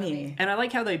funny. And I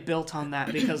like how they built on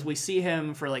that because we see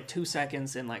him for like 2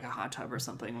 seconds in like a hot tub or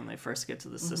something when they first get to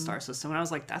the star system, and I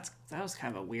was like, that was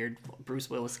kind of a weird Bruce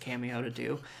Willis cameo to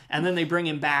do. And then they bring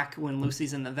him back when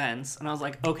Lucy's in the vents, and I was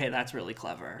like, okay, that's really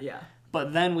clever. Yeah.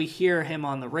 But then we hear him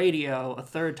on the radio a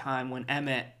third time when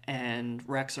Emmett and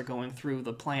Rex are going through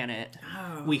the planet.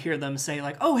 Oh. We hear them say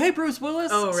like, "Oh, hey, Bruce Willis."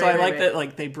 Oh, right, so I right, like right. that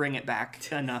like they bring it back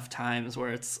enough times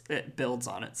where it builds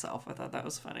on itself. I thought that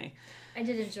was funny. I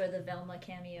did enjoy the Velma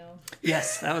cameo.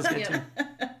 Yes, that was good too.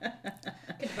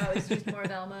 Could have always used more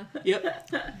Velma.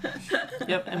 Yep.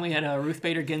 And we had Ruth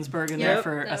Bader Ginsburg in Yep, there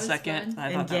for that a was second. fun. I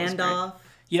And thought that was great. Gandalf.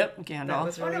 Yep, That Gandalf.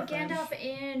 was really Oh no, fun. Gandalf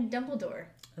and Dumbledore.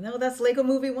 No, that's Lego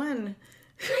Movie 1.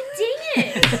 God dang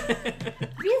it!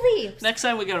 Really? Next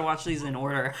time we gotta watch these in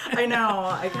order. I know.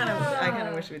 I kind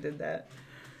of wish we did that.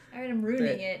 All right, I'm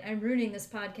ruining it. I'm ruining this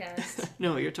podcast.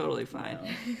 No, you're totally fine.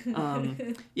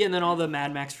 Yeah, and then all the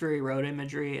Mad Max Fury Road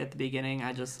imagery at the beginning,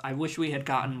 I wish we had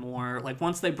gotten more. Like,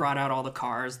 once they brought out all the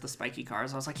cars, the spiky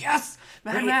cars, I was like, yes,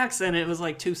 Mad Max! And it was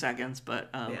like 2 seconds, but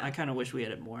I kind of wish we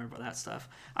had more of that stuff.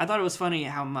 I thought it was funny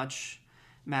how much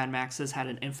Mad Max has had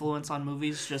an influence on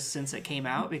movies just since it came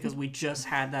out, because we just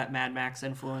had that Mad Max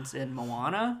influence in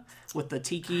Moana with the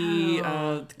tiki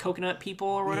coconut people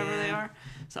or whatever they are.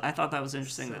 So I thought that was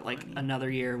interesting that like another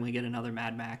year and we get another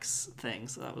Mad Max thing.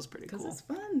 So that was pretty cool. Because it's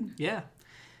fun. Yeah.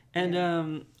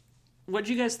 And what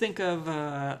do you guys think of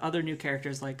other new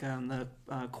characters like the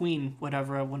Queen,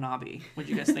 whatever, Wanabe? What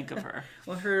do you guys think of her?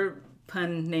 Well, her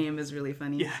pun name is really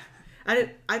funny. Yeah.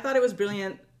 I thought it was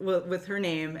brilliant with her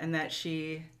name, and that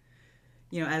she,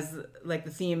 you know, as like the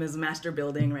theme is master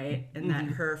building, right? And that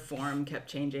her form kept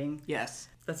changing. Yes.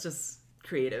 That's just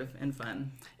creative and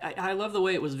fun. I love the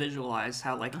way it was visualized,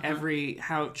 how like I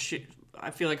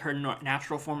feel like her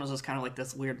natural form was just kind of like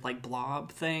this weird like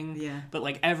blob thing. Yeah. But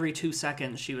like every 2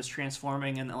 seconds she was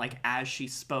transforming, and then like as she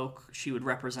spoke, she would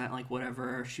represent like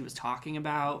whatever she was talking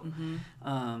about.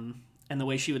 and the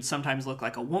way she would sometimes look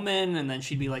like a woman, and then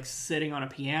she'd be like sitting on a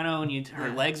piano and her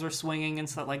legs were swinging and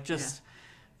stuff, like just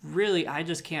really, I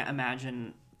just can't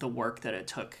imagine the work that it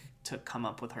took to come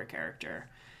up with her character.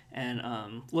 And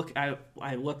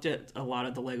I looked at a lot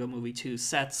of the Lego Movie 2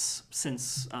 sets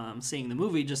since seeing the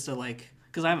movie, just to like,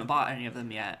 because I haven't bought any of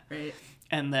them yet. Right.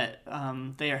 And that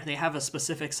they have a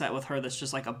specific set with her that's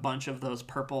just like a bunch of those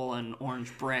purple and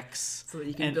orange bricks, so that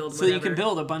you can build so you can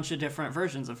build a bunch of different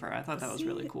versions of her. I thought that was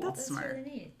really cool. That's smart. Really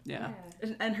neat. Yeah.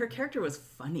 And her character was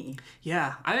funny.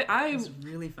 Yeah, It was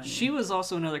really funny. She was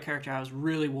also another character I was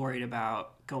really worried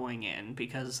about going in,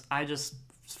 because I just,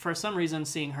 for some reason,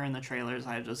 seeing her in the trailers,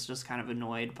 I was just kind of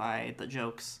annoyed by the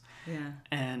jokes. Yeah.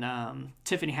 And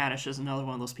Tiffany Haddish is another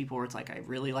one of those people where it's like, I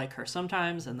really like her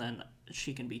sometimes, and then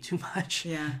she can be too much.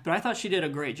 Yeah. But I thought she did a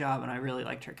great job, and I really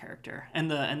liked her character. And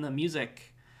the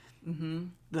music,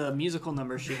 the musical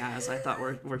numbers she has, I thought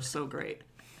were so great.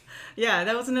 Yeah,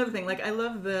 that was another thing. Like, I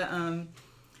love the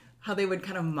how they would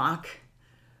kind of mock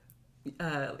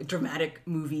dramatic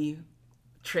movie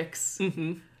tricks.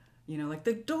 Mm-hmm. You know, like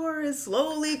the door is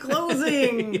slowly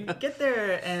closing. Get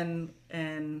there, and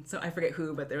so I forget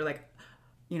who, but they were like,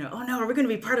 you know, oh no, are we going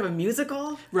to be part of a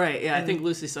musical? Right. Yeah, I think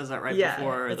Lucy says that right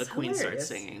before the Queen hilarious. starts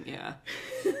singing. Yeah.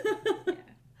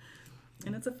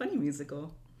 And it's a funny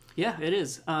musical. Yeah, it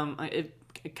is.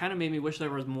 It kind of made me wish there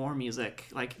was more music,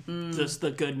 like just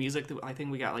the good music. I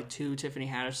think we got like 2 Tiffany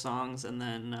Haddish songs, and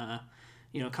then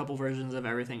a couple versions of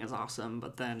Everything Is Awesome.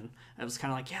 But then I was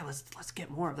kind of like, yeah, let's get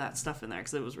more of that stuff in there,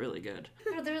 because it was really good.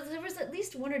 There was at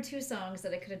least 1 or 2 songs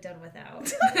that I could have done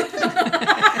without.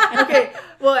 Okay,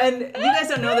 well, and you guys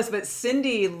don't know this, but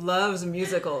Cindy loves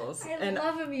musicals. I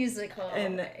love a musical.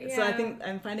 And so I think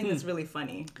I'm finding this really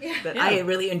funny. Yeah. That I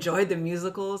really enjoyed the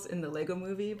musicals in the Lego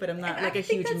Movie, but I'm not And like I a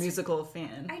think huge musical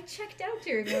fan. I checked out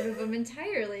during one of them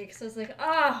entirely, because I was like,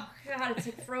 oh god, it's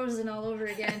like Frozen all over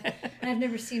again. And I've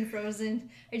never seen Frozen.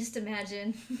 I just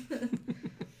imagine.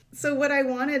 So what I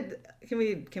wanted, can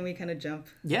we kind of jump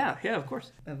Yeah, of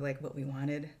course. of like what we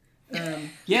wanted?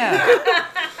 Yeah.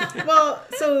 Well,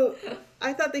 so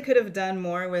I thought they could have done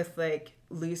more with like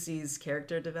Lucy's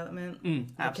character development,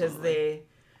 because absolutely.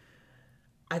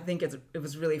 I think it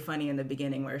was really funny in the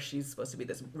beginning where she's supposed to be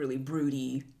this really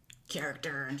broody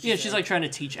character, and she's like trying to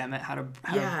teach Emmett how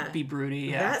to be broody.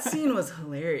 Yeah. That scene was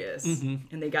hilarious. And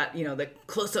they got, the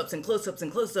close-ups and close-ups and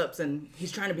close-ups, and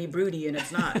he's trying to be broody and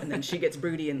it's not, and then she gets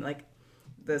broody and like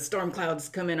the storm clouds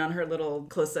come in on her little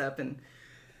close-up, and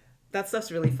that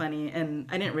stuff's really funny. And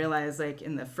I didn't realize, like,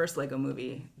 in the first Lego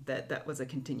Movie that was a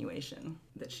continuation,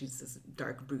 that she's this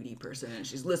dark, broody person and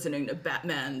she's listening to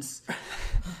Batman's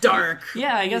dark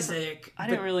I guess music. I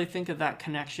didn't really think of that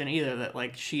connection either, that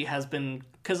like she has been,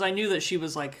 because I knew that she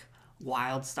was like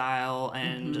wild style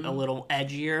and a little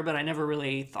edgier, but I never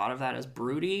really thought of that as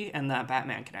broody, and that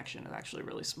Batman connection is actually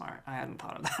really smart. I hadn't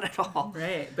thought of that at all.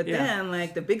 Right, but then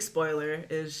like the big spoiler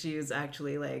is she's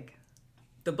actually like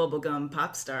the bubblegum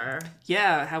pop star.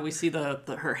 Yeah, how we see the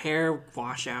her hair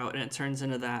wash out and it turns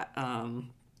into that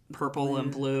purple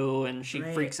and blue, and she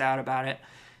freaks out about it.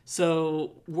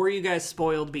 So were you guys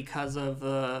spoiled because of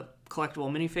the collectible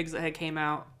minifigs that had came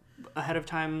out ahead of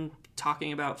time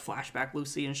talking about Flashback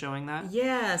Lucy and showing that?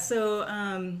 Yeah, so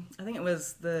I think it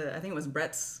was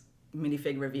Brett's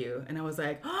minifig review, and I was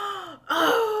like,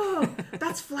 oh,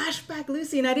 that's Flashback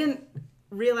Lucy, and I didn't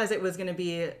realize it was going to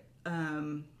be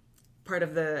part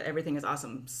of the Everything Is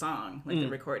Awesome song, like the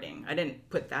recording. I didn't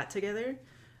put that together.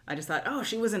 I just thought, oh,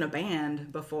 she was in a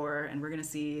band before, and we're going to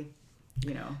see,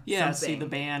 something. See the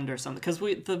band or something. Because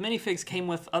the minifigs came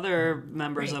with other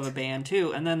members of a band,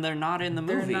 too, and then they're not in the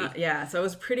movie. So I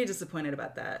was pretty disappointed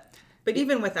about that. But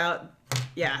even without,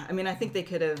 I think they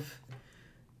could have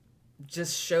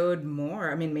just showed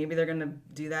more. I mean, maybe they're going to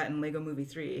do that in Lego Movie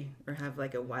 3, or have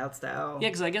like a wild style. Yeah,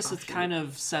 because I guess it's kind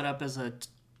of set up as a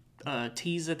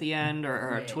tease at the end,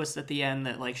 or a twist at the end,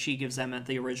 that like she gives Emmett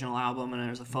the original album and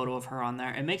there's a photo of her on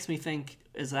there. It makes me think,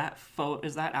 is that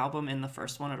album in the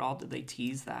first one at all? Did they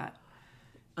tease that?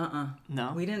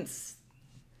 No, we didn't.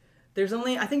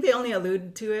 I think they only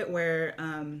allude to it where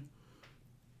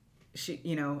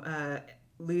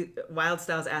Wild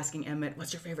Style's asking Emmett,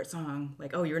 what's your favorite song?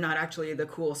 Like, oh, you're not actually the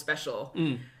cool special.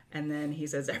 And then he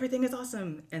says, Everything Is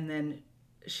Awesome. And then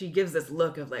she gives this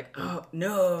look of like, oh,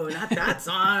 no, not that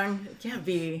song. It can't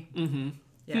be.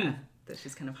 That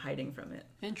she's kind of hiding from it.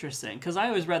 Interesting. Because I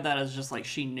always read that as just like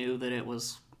she knew that it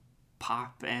was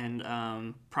pop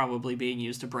and probably being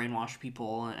used to brainwash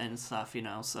people and stuff,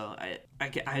 So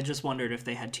I just wondered if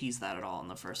they had teased that at all in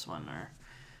the first one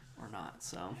or not.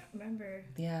 So Remember.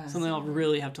 Yeah. Something I'll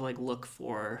really have to like look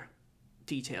for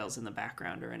details in the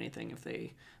background or anything. If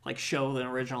they like show the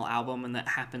original album and that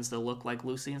happens to look like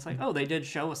Lucy, and it's like, oh, they did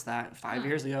show us that 5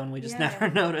 years ago and we just never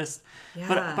noticed. Yeah.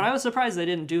 But I was surprised they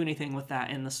didn't do anything with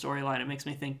that in the storyline. It makes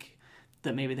me think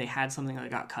that maybe they had something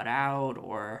that got cut out,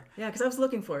 or Yeah, because I was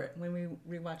looking for it when we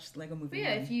rewatched Lego Movie. But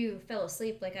yeah, 1. if you fell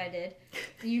asleep like I did,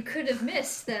 you could have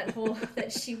missed that whole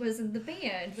that she was in the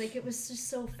band. Like, it was just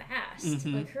so fast.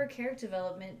 Like, her character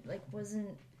development was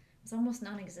almost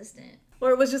non-existent. Or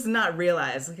it was just not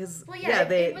realized because Well, yeah,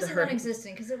 it wasn't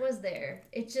non-existent because it was there.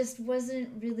 It just wasn't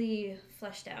really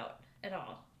fleshed out at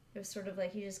all. It was sort of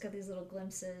like you just got these little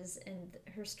glimpses, and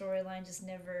her storyline just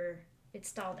never. It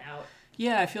stalled out.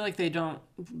 Yeah, I feel like they don't.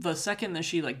 The second that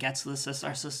she like gets to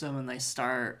our system and they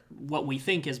start what we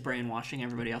think is brainwashing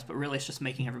everybody else, but really it's just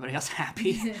making everybody else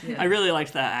happy. I really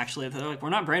liked that actually. They're like, we're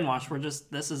not brainwashed. We're just,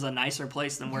 this is a nicer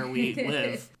place than where we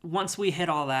live. Once we hit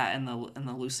all that, and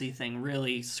the Lucy thing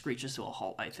really screeches to a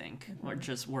halt. I think we're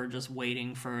just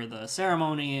waiting for the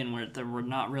ceremony, and we're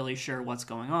not really sure what's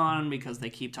going on because they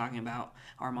keep talking about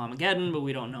Armageddon, but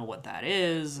we don't know what that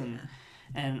is.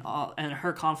 And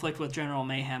her conflict with General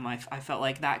Mayhem, I felt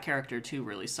like that character too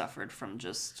really suffered from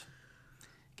just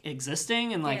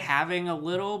existing and like having a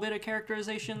little bit of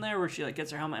characterization there, where she like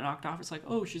gets her helmet knocked off. It's like,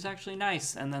 oh, she's actually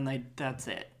nice, and then that's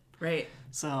it. Right.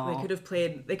 So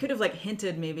they could have like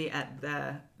hinted maybe at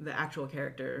the actual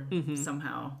character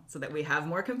somehow, so that we have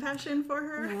more compassion for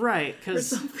her. Right,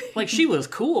 because like she was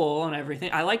cool and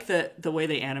everything. I like the way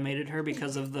they animated her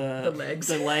because of the legs.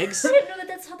 The legs. I didn't know that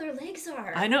that's how their legs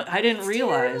are. I know. I didn't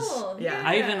realize. Terrible. Yeah.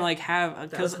 I even like have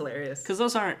That was hilarious. because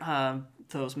those aren't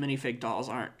those minifig dolls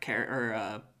aren't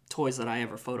toys that I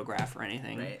ever photograph or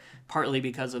anything. Right. Partly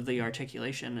because of the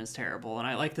articulation is terrible, and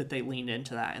I like that they leaned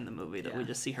into that in the movie. That we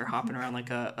just see her hopping around like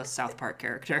a South Park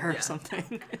character or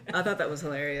something. I thought that was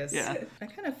hilarious. Yeah. I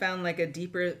kind of found like a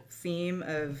deeper theme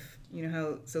of, you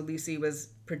know, how Lucy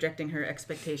was projecting her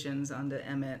expectations onto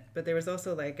Emmett, but there was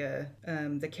also like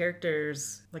the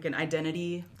characters, like an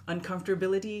identity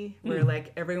uncomfortability, where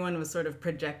like everyone was sort of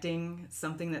projecting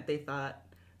something that they thought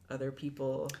other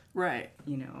people, Right.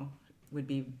 you know, would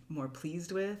be more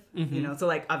pleased with, you know. So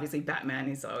like obviously Batman,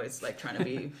 he's always like trying to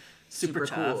be Super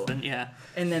tough, cool.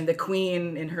 And then the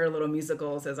Queen in her little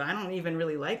musical says, I don't even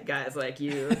really like guys like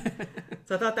you.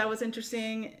 So I thought that was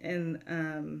interesting.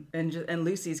 And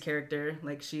Lucy's character,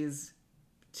 like she's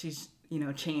you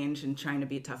know, changed and trying to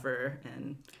be tougher,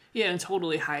 and and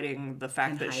totally hiding the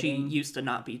fact that she used to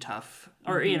not be tough,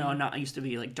 or you know, not used to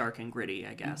be like dark and gritty,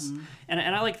 I guess. And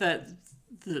I like that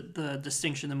the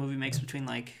distinction the movie makes between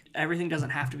like everything doesn't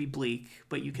have to be bleak,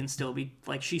 but you can still be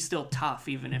like, she's still tough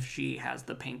even if she has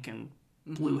the pink and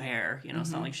blue hair, you know. It's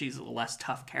not like she's a less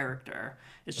tough character.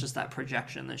 It's just that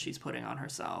projection that she's putting on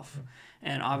herself.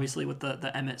 And obviously with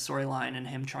the Emmett storyline and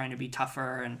him trying to be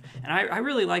tougher, and I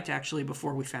really liked, actually,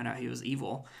 before we found out he was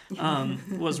evil,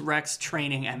 was Rex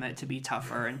training Emmett to be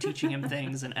tougher and teaching him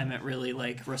things, and Emmett really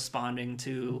like responding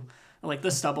to, like,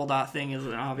 the stubble dot thing is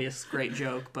an obvious great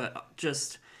joke, but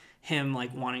just him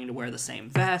like wanting to wear the same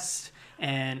vest,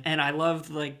 and I loved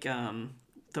like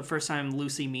the first time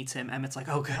Lucy meets him, Emmett's like,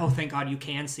 oh thank God you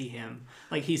can see him.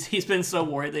 Like he's been so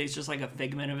worried that he's just like a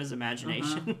figment of his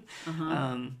imagination.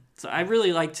 So I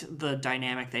really liked the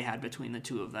dynamic they had between the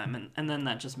two of them, and then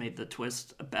that just made the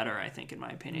twist better, I think, in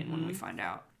my opinion, when we find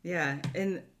out. Yeah,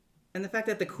 and the fact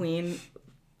that the Queen,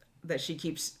 that she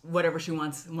keeps whatever she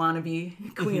wants,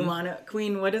 wannabe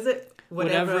Queen, what is it?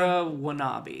 Whatever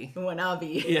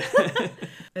Wannabe. Yeah.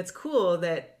 It's cool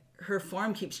that her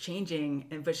form keeps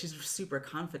changing, but she's super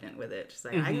confident with it. She's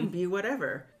like, I can be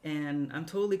whatever, and I'm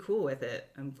totally cool with it.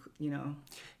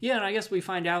 Yeah, and I guess we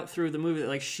find out through the movie that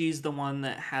like she's the one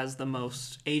that has the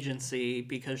most agency,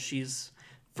 because she's,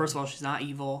 first of all, she's not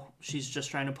evil. She's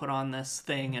just trying to put on this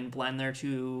thing and blend their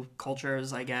two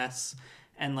cultures, I guess.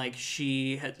 And like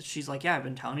she's like, yeah, I've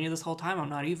been telling you this whole time I'm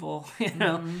not evil, you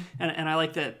know. And I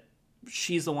like that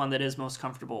she's the one that is most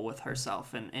comfortable with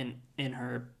herself and in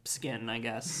her skin, I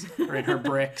guess, or in her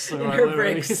bricks, or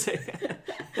whatever you say.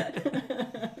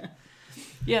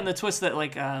 Yeah, and the twist that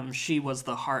like she was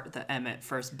the heart that Emmett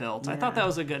first built. Yeah. I thought that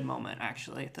was a good moment,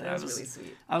 actually. That was really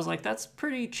sweet. I was like, that's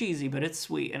pretty cheesy, but it's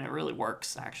sweet, and it really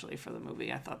works actually for the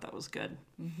movie. I thought that was good.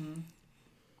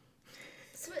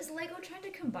 So is Lego trying to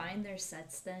combine their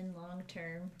sets then long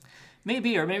term?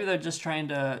 Maybe, or maybe they're just trying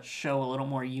to show a little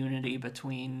more unity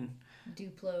between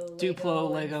Duplo,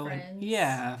 Lego, and Friends.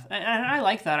 Yeah, and I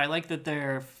like that. I like that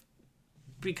they're,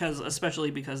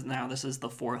 especially because now this is the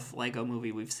fourth Lego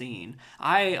movie we've seen.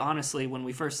 I honestly, when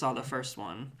we first saw the first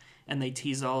one, and they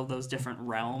tease all of those different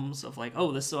realms of like,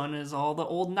 oh, this one is all the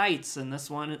old knights, and this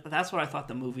one, that's what I thought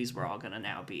the movies were all gonna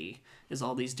now be, is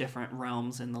all these different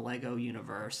realms in the Lego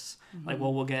universe. Like,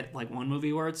 well, we'll get like one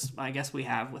movie where it's, I guess we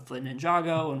have with the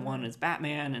Ninjago, and one is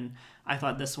Batman, and I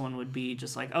thought this one would be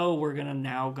just like, oh, we're gonna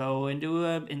now go into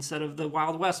instead of the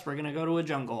Wild West, we're gonna go to a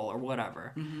jungle or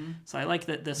whatever. So I like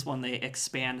that this one they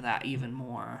expand that even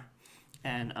more,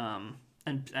 and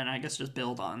I guess just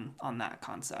build on that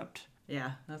concept.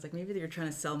 Yeah, I was like, maybe they're trying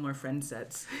to sell more friend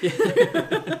sets.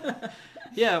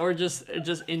 Yeah, or just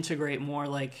integrate more,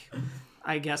 like,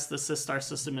 I guess the Sistar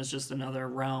system is just another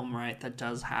realm, right, that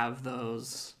does have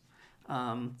those,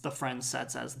 the friend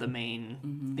sets as the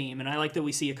main theme. And I like that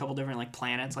we see a couple different, like,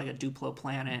 planets, like a Duplo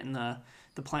planet, and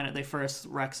the planet they first,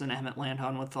 Rex and Emmett, land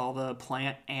on with all the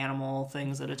plant animal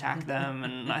things that attack them.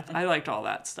 And I liked all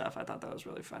that stuff. I thought that was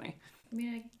really funny. I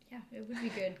mean, yeah, it would be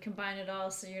good. Combine it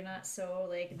all so you're not so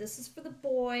like, this is for the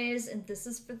boys and this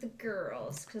is for the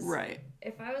girls. Because right.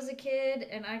 If I was a kid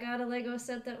and I got a Lego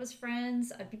set that was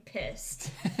Friends, I'd be pissed.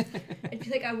 I'd be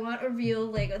like, I want a real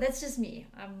Lego. That's just me.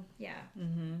 Yeah. I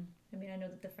mean, I know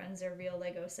that the Friends are real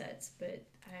Lego sets, but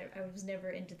I was never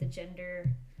into the gender,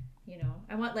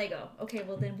 I want Lego. Okay,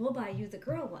 well then we'll buy you the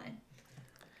girl one.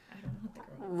 I don't want the girl.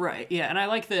 Right, yeah, and I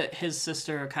like that his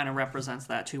sister kind of represents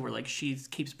that too, where like she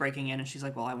keeps breaking in and she's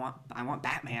like, well, I want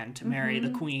Batman to marry the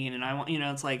queen, and I want,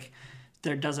 it's like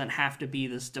there doesn't have to be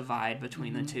this divide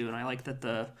between the two, and I like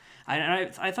that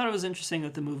I thought it was interesting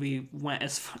that the movie went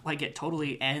as like it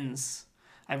totally ends.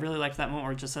 I really liked that moment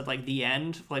where it just said like the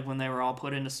end, like when they were all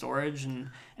put into storage, and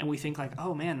we think like,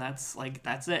 oh man, that's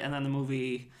it, and then the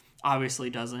movie obviously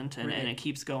doesn't, and it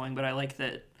keeps going. But I like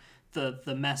that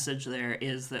the message there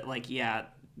is that like, yeah,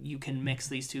 you can mix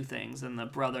these two things, and the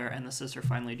brother and the sister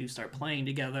finally do start playing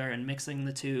together and mixing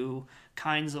the two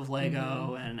kinds of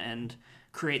Lego and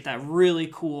create that really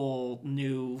cool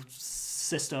new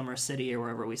system or city or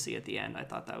wherever we see at the end. I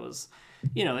thought that was,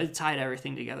 it tied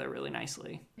everything together really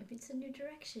nicely. Maybe it's a new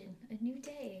direction, a new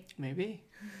day. Maybe.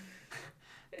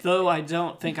 Though I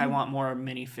don't think I want more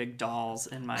minifig dolls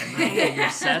in my figure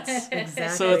sets. Exactly.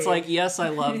 So it's like, yes, I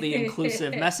love the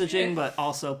inclusive messaging, but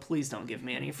also please don't give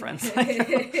me any friends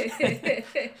Legos.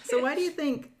 So why do you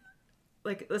think,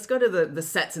 like, let's go to the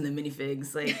sets and the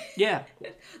minifigs, like... Yeah.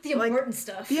 The important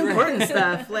stuff. The important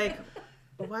stuff. Like,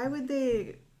 why would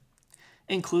they...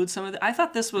 include some of the... I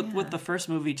thought this with the first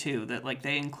movie too, that like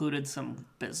they included some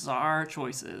bizarre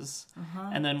choices,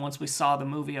 and then once we saw the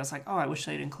movie, I was like, oh, I wish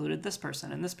they'd included this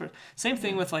person and this person. Same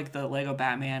thing with like the Lego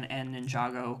Batman and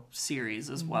Ninjago series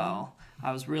as well.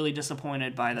 I was really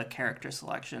disappointed by the character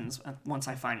selections once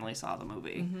I finally saw the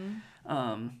movie.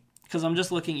 Because I'm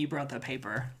just looking, you brought the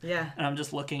paper. Yeah. And I'm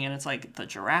just looking, and it's like the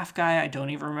giraffe guy I don't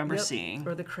even remember seeing.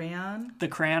 Or the crayon. The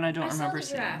crayon I don't remember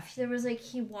seeing. I saw the giraffe. seeing. There was like,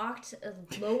 he walked a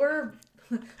lower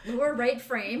right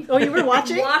frame. Oh, you were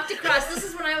watching? Walked across. This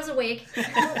is when I was awake.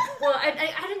 Well,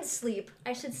 I didn't sleep.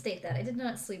 I should state that. I did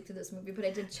not sleep through this movie, but I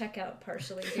did check out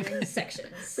partially during the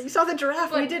sections. So you saw the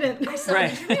giraffe, we didn't. I saw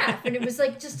the giraffe, and it was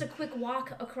like just a quick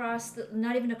walk across,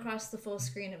 not even across the full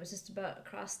screen. It was just about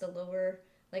across the lower,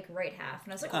 like, right half.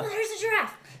 And I was like, oh, there's a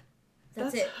giraffe.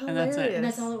 That's it. Hilarious. And that's it. And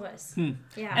that's all it was.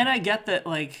 Yeah. And I get that,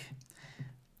 like,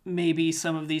 maybe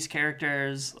some of these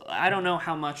characters, I don't know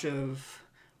how much of...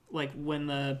 like when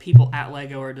the people at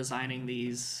Lego are designing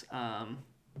these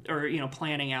or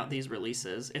planning out these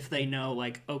releases, if they know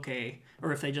like, okay,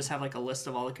 or if they just have like a list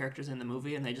of all the characters in the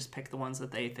movie and they just pick the ones that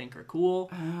they think are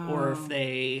cool, or if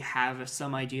they have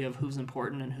some idea of who's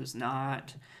important and who's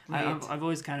not. I've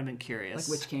always kind of been curious,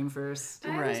 like which came first.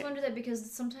 I always wonder that,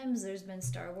 because sometimes there's been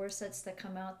Star Wars sets that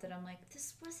come out that I'm like,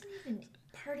 this wasn't even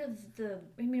part of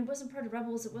it wasn't part of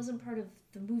Rebels, it wasn't part of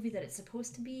the movie that it's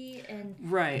supposed to be, and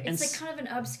it's like kind of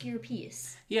an obscure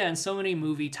piece. Yeah, and so many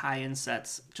movie tie-in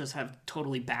sets just have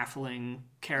totally baffling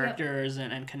characters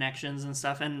and connections and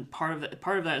stuff, and part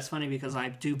of that is funny because I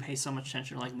do pay so much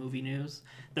attention to like movie news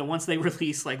that once they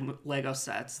release like Lego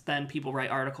sets, then people write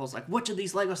articles like, what did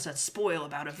these Lego sets spoil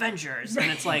about Avengers?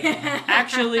 And it's like,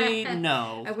 actually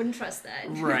no, I wouldn't trust that.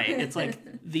 Right, it's like,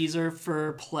 these are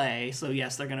for play, so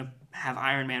yes, they're gonna have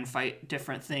Iron Man fight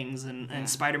different things, and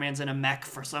Spider-Man's in a mech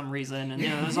for some reason, and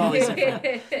there's all these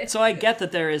different... So I get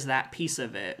that there is that piece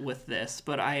of it with this,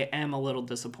 but I am a little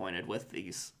disappointed with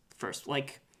these first,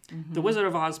 like, the Wizard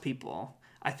of Oz people.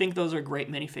 I think those are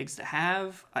great minifigs to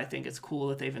have. I think it's cool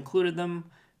that they've included them.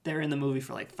 They're in the movie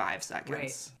for like 5 seconds.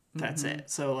 Right. That's it.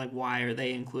 So, like, why are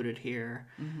they included here?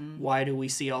 Why do we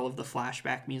see all of the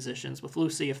flashback musicians with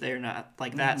Lucy if they're not?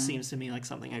 Like, that seems to me like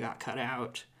something I got cut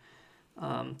out.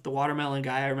 The watermelon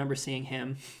guy, I remember seeing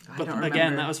him. But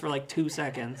again, that was for like 2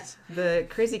 seconds. The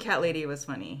crazy cat lady was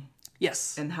funny.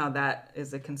 Yes. And how that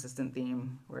is a consistent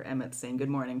theme where Emmett's saying good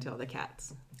morning to all the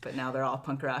cats, but now they're all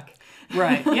punk rock.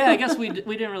 Right. Yeah, I guess we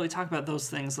didn't really talk about those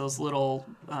things, those little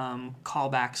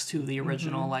callbacks to the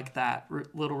original, like that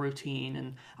little routine.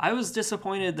 And I was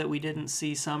disappointed that we didn't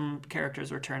see some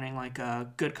characters returning, like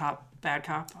good cop, bad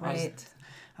cop. Right.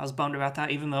 I was bummed about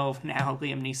that, even though now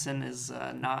Liam Neeson is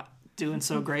not doing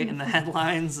so great in the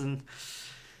headlines and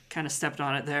kind of stepped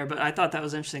on it there. But I thought that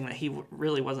was interesting that he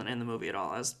really wasn't in the movie at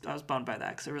all. I was bummed by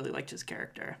that because I really liked his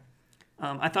character.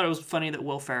 I thought it was funny that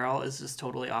Will Ferrell is just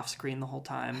totally off screen the whole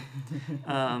time.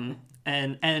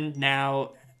 And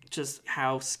now just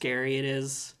how scary it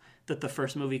is that the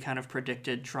first movie kind of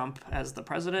predicted Trump as the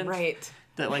president. Right.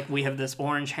 That like we have this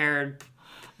orange-haired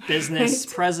business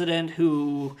president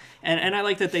who and I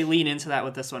like that they lean into that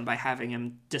with this one by having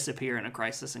him disappear in a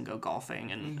crisis and go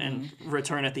golfing and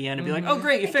return at the end and be like, oh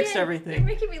great, you fixed everything. You're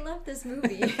making me love this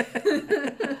movie.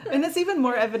 And it's even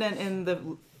more evident in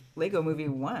the Lego Movie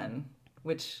 1,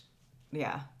 which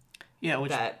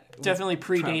which that definitely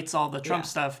predates all the Trump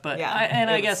stuff, but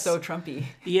I guess so Trumpy.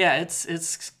 Yeah,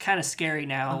 it's kind of scary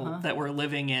now that we're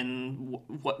living in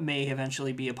what may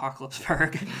eventually be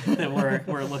Apocalypseburg. That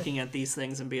we're looking at these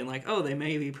things and being like, oh, they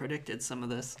maybe predicted some of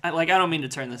this. I don't mean to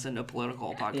turn this into a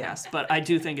political podcast, but I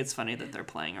do think it's funny that they're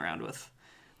playing around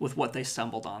with what they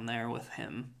stumbled on there with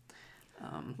him.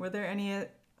 Were there any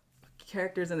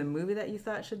characters in the movie that you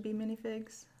thought should be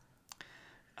minifigs?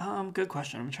 Good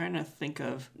question. I'm trying to think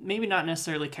of maybe not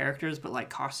necessarily characters, but like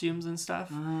costumes and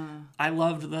stuff. I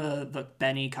loved the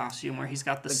Benny costume where he's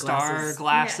got the star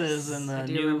glasses and the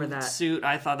new suit.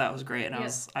 I thought that was great, and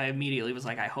I immediately was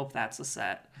like, I hope that's a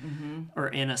set or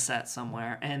in a set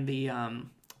somewhere. And the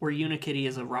where Unikitty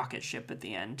is a rocket ship at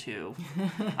the end too.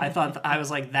 I was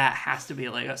like, that has to be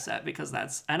a Lego set because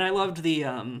and I loved the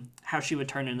how she would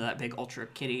turn into that big Ultra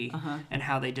Kitty and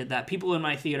how they did that. People in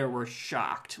my theater were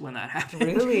shocked when that happened.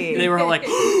 Really? They were like,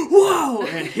 whoa!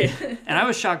 And I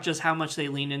was shocked just how much they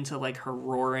leaned into like her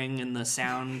roaring and the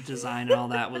sound design and all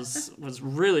that was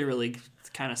really, really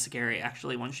kind of scary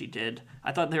actually when she did.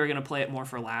 I thought they were going to play it more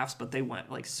for laughs, but they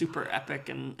went like super epic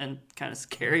and kind of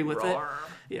scary with it.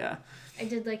 Yeah. I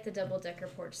did like the double-decker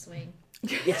porch swing.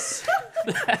 Yes.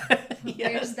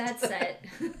 Where's that set?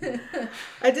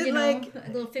 I did a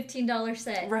little $15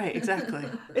 set. Right, exactly.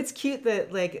 It's cute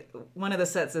that like one of the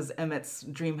sets is Emmett's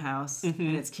dream house,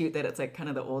 and it's cute that it's like kind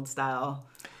of the old style,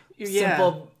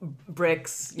 simple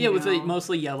bricks. With like,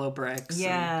 mostly yellow bricks.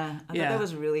 Yeah, I thought that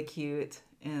was really cute,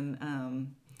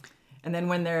 and then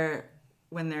when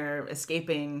they're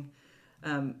escaping.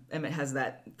 Emmett has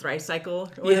that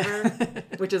tricycle or whatever,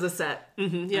 which is a set.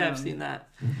 Yeah, I've seen that.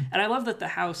 And I love that the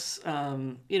house,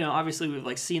 obviously we've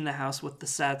like seen the house with the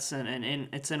sets and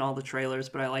it's in all the trailers,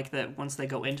 but I like that once they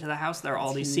go into the house, there are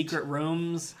all these secret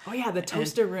rooms. Oh yeah, the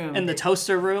toaster room. And the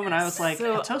toaster room. And I was like,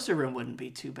 a toaster room wouldn't be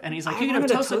too bad. And he's like, you can have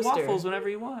toasted waffles whenever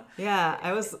you want. Yeah,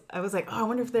 I was like, oh, I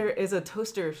wonder if there is a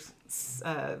toaster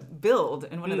build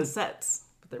in one of the sets,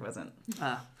 but there wasn't.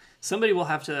 Somebody will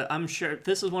have to, I'm sure,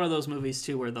 this is one of those movies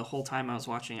too where the whole time I was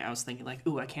watching it, I was thinking like,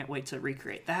 ooh, I can't wait to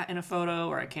recreate that in a photo,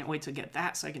 or I can't wait to get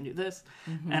that so I can do this.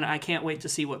 And I can't wait to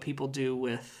see what people do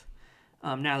with,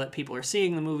 now that people are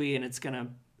seeing the movie and it's going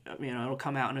to, it'll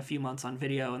come out in a few months on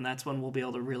video, and that's when we'll be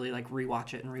able to really like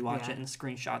rewatch it and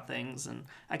screenshot things. And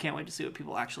I can't wait to see what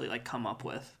people actually like come up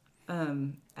with.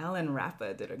 Alan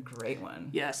Rappa did a great one.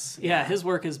 Yes. Yeah, his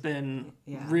work has been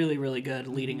really, really good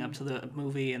leading up to the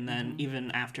movie, and then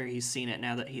even after he's seen it,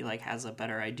 now that he like has a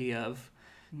better idea of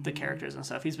the characters and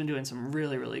stuff, he's been doing some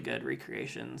really, really good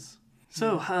recreations.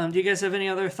 So, do you guys have any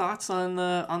other thoughts on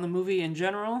the movie in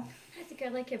general? I think I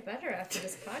like it better after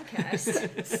this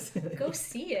podcast. Go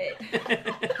see it.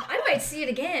 I might see it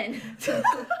again.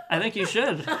 I think you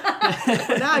should.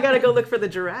 Now I gotta go look for the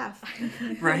giraffe.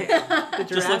 Right.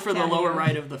 Just look for the lower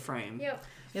right of the frame. Yep.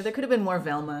 Yeah, there could have been more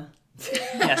Velma.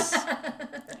 Yes.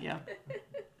 Yeah.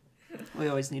 We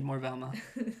always need more Velma.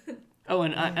 Oh,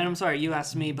 and I'm sorry, you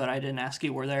asked me, but I didn't ask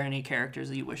you. Were there any characters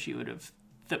that you wish you would have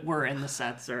that were in the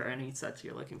sets, or any sets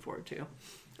you're looking forward to,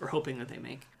 or hoping that they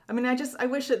make? I mean, I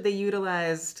wish that they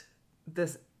utilized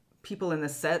the people in the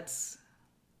sets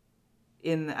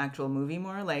in the actual movie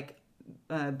more, like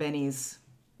Benny's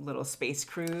little space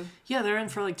crew. Yeah, they're in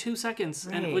for like 2 seconds,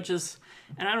 right.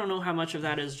 and I don't know how much of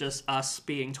that is just us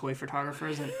being toy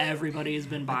photographers and everybody has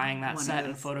been buying that set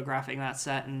and photographing that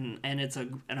set, and it's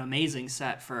an amazing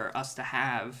set for us to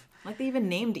have. Like they even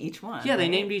named each one. Yeah, right? They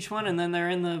named each one, and then they're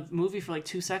in the movie for like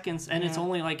 2 seconds, and it's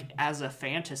only like as a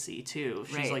fantasy too.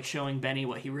 She's like showing Benny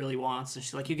what he really wants, and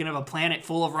she's like, you can have a planet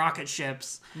full of rocket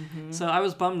ships. So I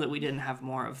was bummed that we didn't have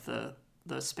more of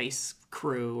the space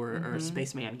crew or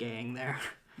spaceman gang there.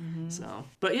 So,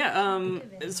 but yeah,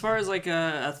 as far as like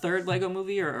a third Lego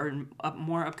movie or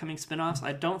more upcoming spin-offs,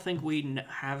 I don't think we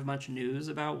have much news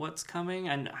about what's coming.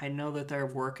 And I know that they're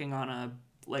working on a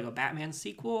Lego Batman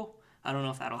sequel. I don't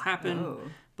know if that'll happen,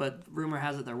 but rumor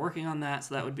has it they're working on that,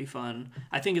 so that would be fun.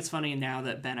 I think it's funny now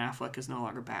that Ben Affleck is no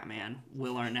longer Batman.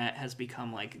 Will Arnett has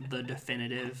become like the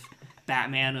definitive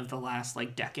Batman of the last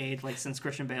like decade, like since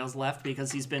Christian Bale's left,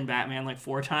 because he's been Batman like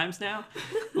 4 times now,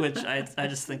 which I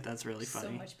just think that's really funny.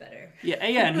 So much better. Yeah,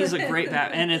 and he's a great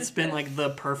Batman, and it's been like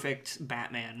the perfect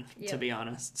Batman, to be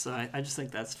honest. So I just think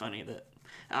that's funny that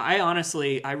I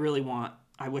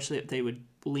wish that they would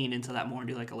lean into that more and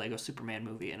do like a Lego Superman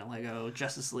movie and a Lego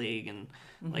Justice League, and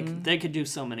like they could do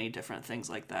so many different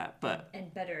things like that, but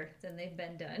and better than they've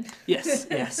been done. yes,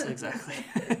 exactly.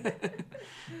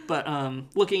 But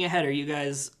looking ahead, are you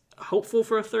guys hopeful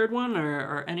for a third one,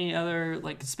 or any other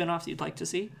like spin-offs you'd like to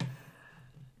see?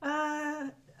 I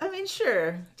mean,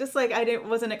 sure. Just like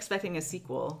wasn't expecting a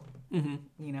sequel. You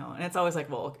know, and it's always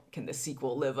like, well, can the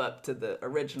sequel live up to the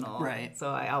original? Right. So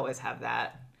I always have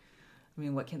that. I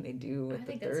mean, what can they do with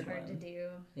the third one? I think that's hard to do.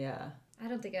 Yeah. I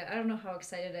don't know how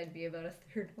excited I'd be about a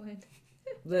third one.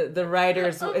 The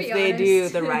writers, I'll if be they honest. do,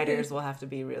 the writers will have to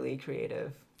be really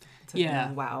creative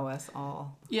to wow us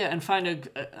all. Yeah, and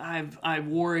I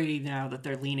worry now that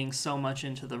they're leaning so much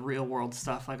into the real world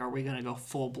stuff. Like, are we going to go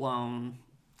full blown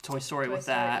Toy Story with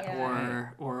that,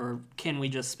 or can we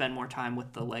just spend more time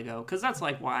with the Lego? Because that's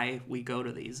like why we go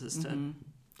to these, is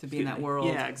to be in that world.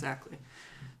 Yeah, exactly.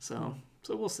 So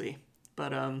we'll see.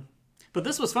 But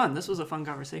this was fun. This was a fun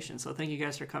conversation. So thank you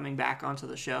guys for coming back onto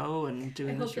the show and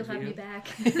doing this review. I hope you'll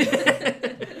have me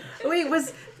back. Wait,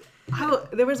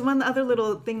 there was one other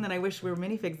little thing that I wish were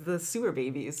minifigs, the sewer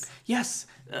babies. Yes,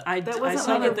 I wasn't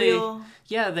saw like that a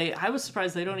real... I was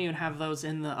surprised they don't even have those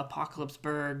in the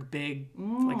Apocalypseburg big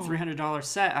like $300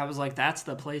 set. I was like, that's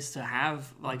the place to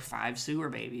have like 5 sewer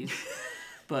babies.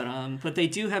 But they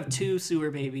do have 2 sewer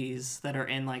babies that are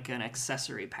in like an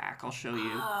accessory pack. I'll show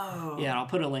you. Oh. Yeah, I'll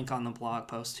put a link on the blog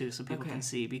post too so people can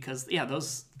see, because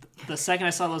the second I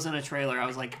saw those in a trailer, I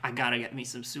was like, I gotta get me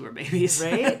some sewer babies.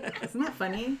 Right? Isn't that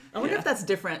funny? I wonder if that's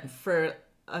different for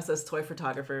us as toy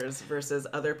photographers versus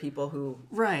other people who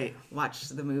watch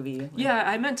the movie. Yeah,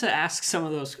 I meant to ask some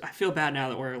of those. I feel bad now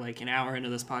that we're like an hour into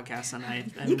this podcast and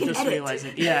I'm just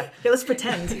realizing. Yeah. Okay, let's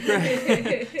pretend.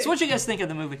 So what you guys think of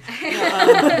the movie?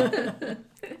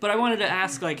 But I wanted to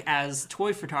ask, like, as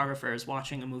toy photographers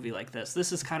watching a movie like this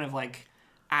is kind of like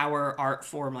our art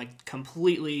form, like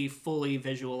completely fully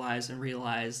visualized and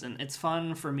realized, and it's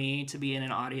fun for me to be in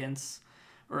an audience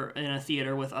or in a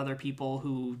theater with other people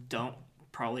who don't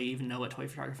probably even know what toy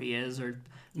photography is, or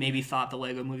maybe thought the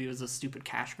Lego movie was a stupid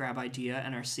cash grab idea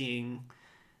and are seeing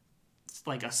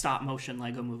like a stop motion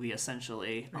Lego movie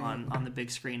essentially on the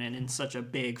big screen, and in such a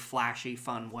big, flashy,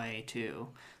 fun way too.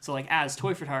 So like, as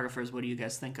toy photographers, what do you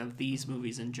guys think of these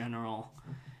movies in general?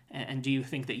 And do you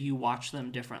think that you watch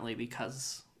them differently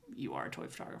because you are a toy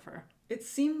photographer? It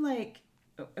seemed like,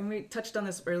 and we touched on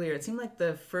this earlier, it seemed like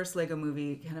the first Lego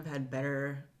movie kind of had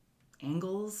better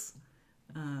angles,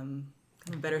 kind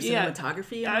of better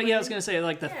cinematography. I was going to say,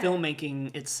 like, the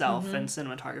filmmaking itself and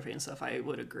cinematography and stuff, I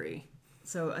would agree.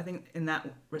 So I think in that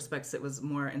respects, it was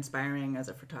more inspiring as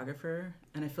a photographer.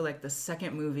 And I feel like the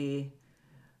second movie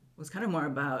was kind of more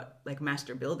about like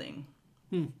master building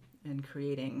and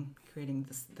creating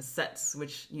the sets,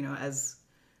 which, you know, as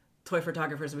toy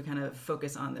photographers, we kind of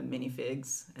focus on the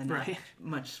minifigs and not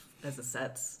much as the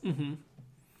sets. Mm-hmm.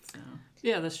 So.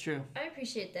 Yeah, that's true. I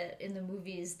appreciate that in the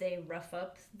movies they rough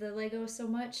up the Lego so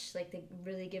much. Like, they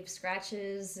really give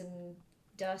scratches and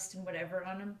dust and whatever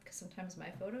on them, because sometimes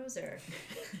my photos are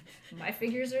my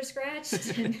figures are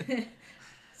scratched and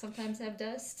sometimes have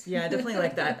dust. Yeah, I definitely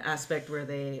like that aspect where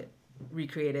they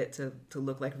recreate it to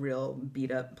look like real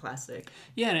beat up plastic.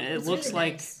 Yeah, and it looks really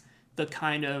like nice. The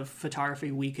kind of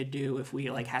photography we could do if we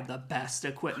like had the best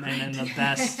equipment and the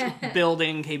best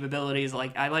building capabilities.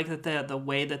 Like, I like that the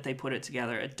way that they put it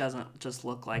together, it doesn't just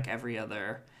look like every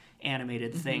other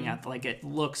animated thing. Like, it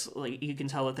looks like you can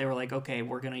tell that they were like, okay,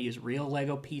 we're gonna use real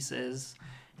Lego pieces,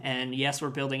 and yes, we're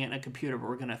building it in a computer, but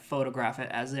we're gonna photograph it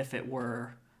as if it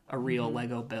were a real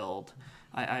Lego build.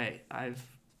 I've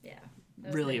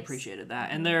really appreciated that,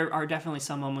 and there are definitely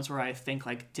some moments where I think,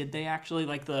 like, did they actually,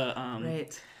 like, the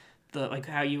like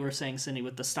how you were saying, Cindy,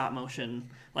 with the stop motion,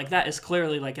 like, that is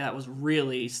clearly like that was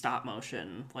really stop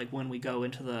motion. Like, when we go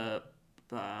into the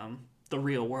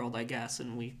real world, I guess,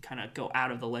 and we kind of go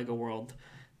out of the Lego world,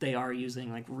 they are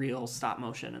using like real stop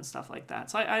motion and stuff like that.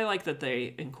 So I like that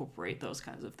they incorporate those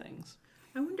kinds of things.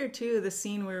 I wonder too, the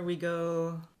scene where we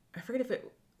go, I forget if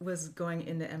it was going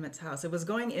into Emmett's house. It was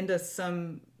going into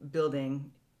some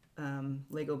building,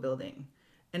 Lego building.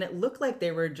 And it looked like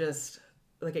they were just,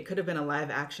 like it could have been a live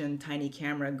action tiny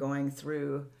camera going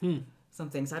through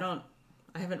something. So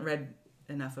I haven't read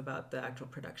enough about the actual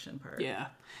production part. Yeah,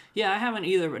 I haven't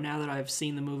either, but now that I've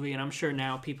seen the movie, and I'm sure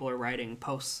now people are writing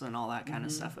posts and all that kind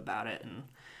of stuff about it,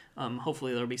 and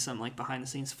hopefully there'll be some like behind the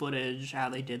scenes footage, how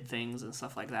they did things and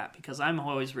stuff like that, because I'm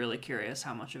always really curious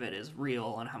how much of it is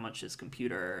real and how much is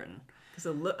computer. And because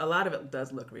a lot of it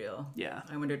does look real. Yeah,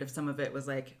 I wondered if some of it was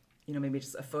like, maybe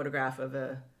just a photograph of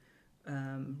a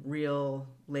real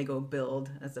Lego build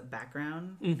as a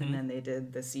background, and then they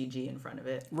did the CG in front of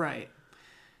it. Right.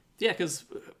 Yeah, because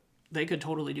they could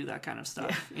totally do that kind of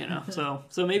stuff,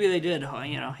 So maybe they did.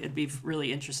 It'd be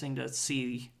really interesting to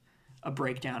see a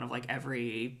breakdown of like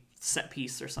every set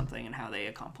piece or something and how they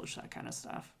accomplish that kind of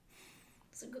stuff.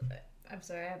 So, I'm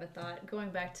sorry, I have a thought. Going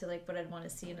back to like what I'd want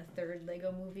to see in a third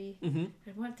Lego movie,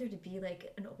 I'd want there to be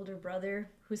like an older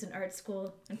brother who's in art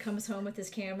school and comes home with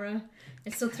his camera,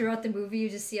 and so throughout the movie you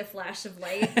just see a flash of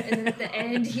light, and then at the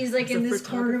end he's like in this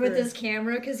corner with his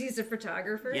camera because he's a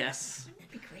photographer. Yes. Wouldn't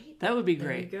that be great? That would be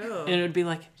great. There you go. And it would be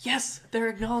like, yes, they're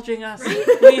acknowledging us. We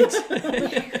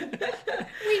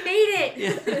made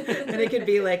it! And it could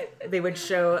be like they would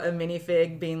show a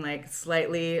minifig being like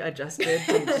slightly adjusted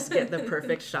to just get the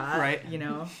perfect shot, right?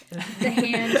 The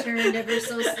hand turned ever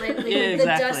so slightly. Yeah,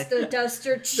 exactly. The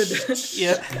duster.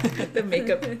 The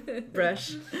makeup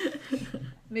brush.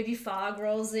 Maybe fog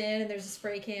rolls in and there's a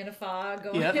spray can of fog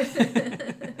going.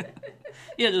 Yep.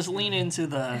 Yeah, just lean into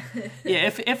the... Yeah,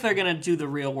 if they're going to do the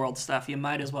real world stuff, you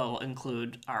might as well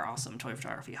include our awesome toy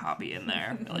photography hobby in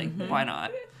there. Like, why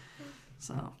not?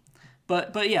 So...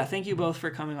 But yeah, thank you both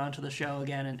for coming on to the show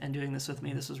again and doing this with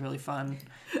me. This was really fun.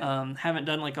 Haven't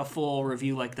done like a full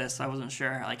review like this. I wasn't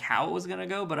sure like how it was going to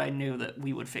go, but I knew that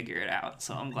we would figure it out.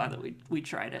 So I'm glad that we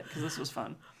tried it because this was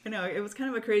fun. I know, it was kind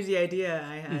of a crazy idea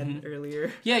I had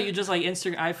earlier. Yeah, you just like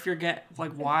I forget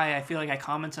like why. I feel like I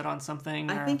commented on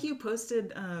something. I think you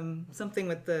posted something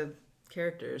with the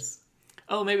characters.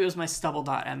 Oh, maybe it was my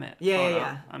stubble.emmett photo.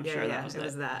 Yeah. I'm sure that was it. It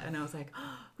was that. And I was like,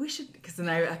 oh, we should, because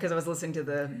I was listening to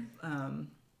the,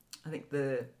 I think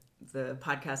the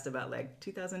podcast about like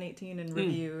 2018 in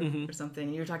review or something.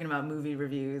 And you were talking about movie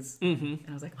reviews. And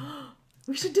I was like, oh,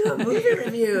 we should do a movie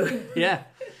review. Yeah.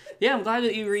 Yeah, I'm glad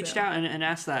that you reached out and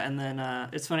asked that. And then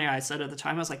it's funny, I said at the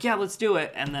time, I was like, yeah, let's do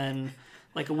it. And then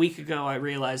like a week ago, I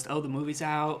realized, the movie's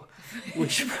out. We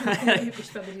should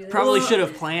probably should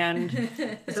have planned.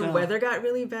 The weather got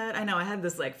really bad. I know, I had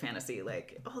this like fantasy,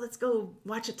 like, let's go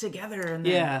watch it together. And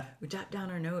then we jot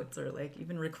down our notes or like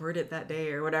even record it that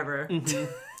day or whatever.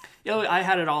 I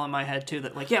had it all in my head too,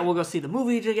 that like, we'll go see the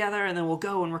movie together and then we'll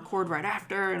go and record right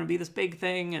after and it'll be this big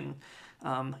thing. And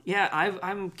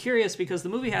I'm curious because the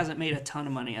movie hasn't made a ton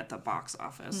of money at the box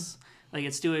office. Like,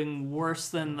 it's doing worse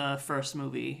than the first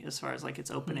movie as far as, like,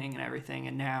 its opening and everything.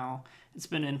 And now it's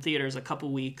been in theaters a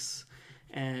couple weeks.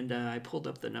 And I pulled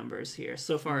up the numbers here.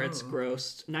 So far, it's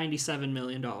grossed $97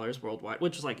 million worldwide,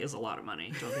 which is a lot of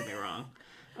money. Don't get me wrong.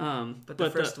 But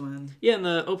the first one. Yeah, and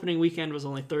the opening weekend was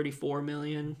only $34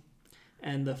 million.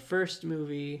 And the first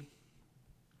movie,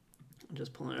 I'm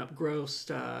just pulling it up,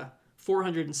 grossed...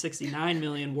 $469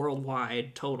 million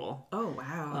worldwide total. Oh,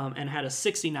 wow. And had a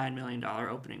 $69 million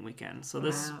opening weekend. So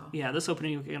this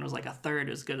opening weekend was like a third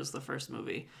as good as the first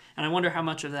movie. And I wonder how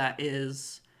much of that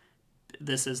is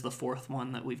this is the fourth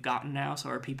one that we've gotten now. So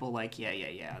are people like, the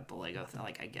Lego thing,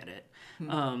 like, I get it.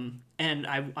 And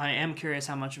I am curious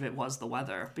how much of it was the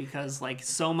weather, because like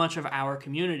so much of our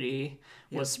community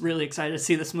was really excited to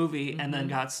see this movie and then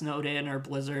got snowed in or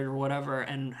blizzard or whatever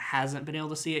and hasn't been able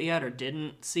to see it yet or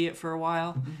didn't see it for a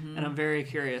while. And I'm very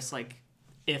curious, like,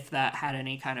 if that had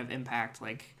any kind of impact.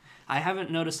 Like, I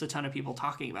haven't noticed a ton of people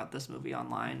talking about this movie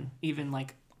online, even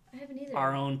like I haven't either.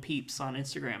 Our own peeps on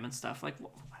Instagram and stuff. Like,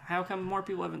 how come more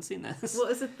people haven't seen this? Well,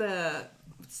 is it the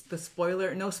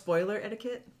no spoiler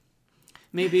etiquette?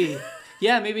 Maybe.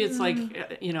 Yeah, maybe it's like,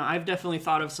 I've definitely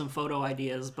thought of some photo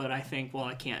ideas, but I think,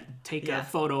 I can't take a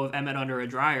photo of Emmett under a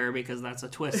dryer because that's a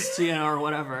twist, or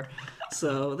whatever.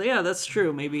 So, yeah, that's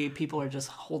true. Maybe people are just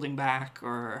holding back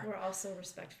or... We're also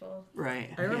respectful.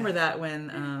 Right. I remember that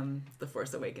when The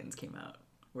Force Awakens came out,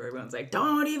 where everyone's like,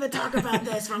 don't even talk about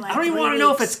this for like I don't even want to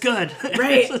know if it's good.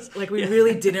 Right. Like, we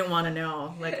really didn't want to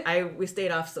know. Like, we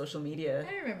stayed off social media.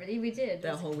 I remember. We did.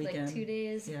 That whole weekend. Like 2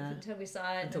 days until we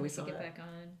saw it. Until we saw it. Get back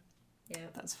on. Yeah.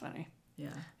 That's funny.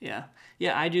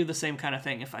 Yeah, I do the same kind of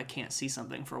thing. If I can't see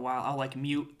something for a while, I'll like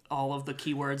mute all of the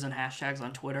keywords and hashtags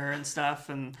on Twitter and stuff,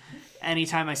 and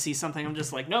anytime I see something, I'm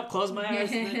just like, nope, close my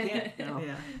eyes and I can't, you know?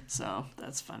 Yeah. So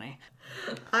that's funny.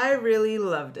 I really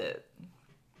loved it.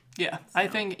 Yeah, I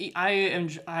think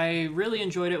I really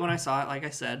enjoyed it when I saw it. Like I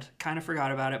said, kind of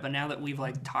forgot about it, but now that we've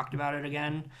like talked about it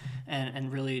again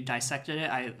and really dissected it,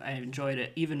 I enjoyed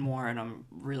it even more, and I'm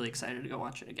really excited to go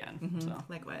watch it again. Mm-hmm. So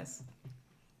Likewise.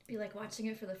 Be like watching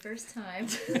it for the first time.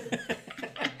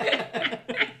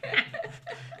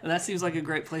 And that seems like a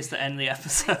great place to end the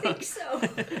episode. I think so.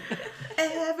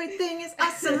 Everything is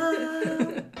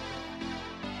awesome.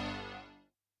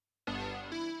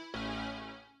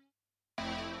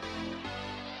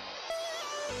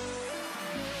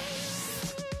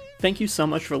 Thank you so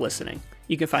much for listening.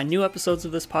 You can find new episodes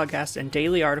of this podcast and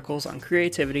daily articles on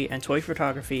creativity and toy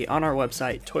photography on our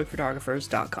website,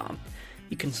 toyphotographers.com.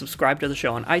 You can subscribe to the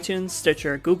show on iTunes,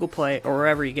 Stitcher, Google Play, or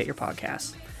wherever you get your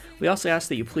podcasts. We also ask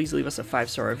that you please leave us a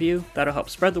 5-star review. That'll help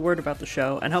spread the word about the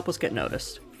show and help us get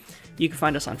noticed. You can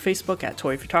find us on Facebook at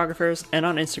Toy Photographers and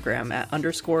on Instagram at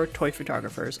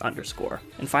 _toyphotographers_.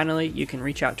 And finally, you can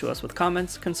reach out to us with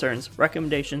comments, concerns,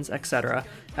 recommendations, etc.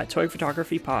 at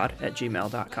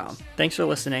toyphotographypod@gmail.com. Thanks for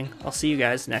listening. I'll see you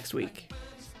guys next week.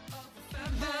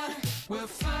 We'll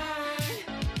fly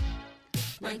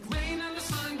like rain on a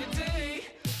Sunday day,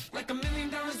 like $1 million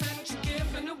that you're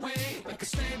giving away, like a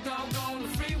stray dog on the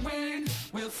freeway.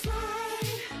 We'll fly,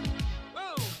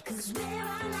 whoa, 'cause we're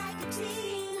on like a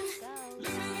team,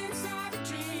 living inside a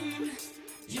dream.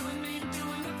 You and me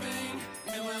doing the thing,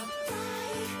 and we'll fly.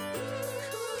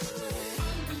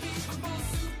 Unbelievable,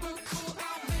 super cool,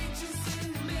 outrageous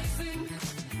and amazing,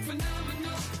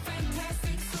 phenomenal,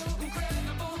 fantastic, so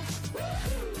incredible.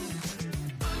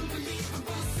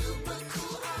 Unbelievable, super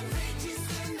cool, outrageous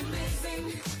and amazing,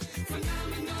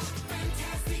 phenomenal,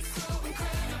 fantastic, so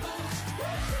incredible.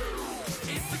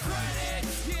 It's the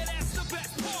credits, yeah, that's the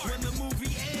best part. When the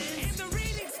movie ends and the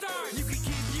reading starts, you can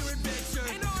keep your adventure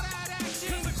and all that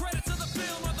action, 'cause the credits of the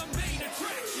film are the main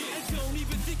attraction. And don't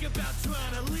even think about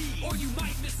trying to leave, or you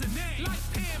might miss a name, like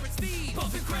Pam or Steve.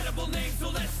 Both incredible names, so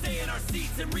let's stay in our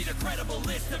seats and read a credible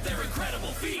list of their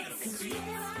incredible feats. 'Cause we're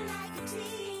on like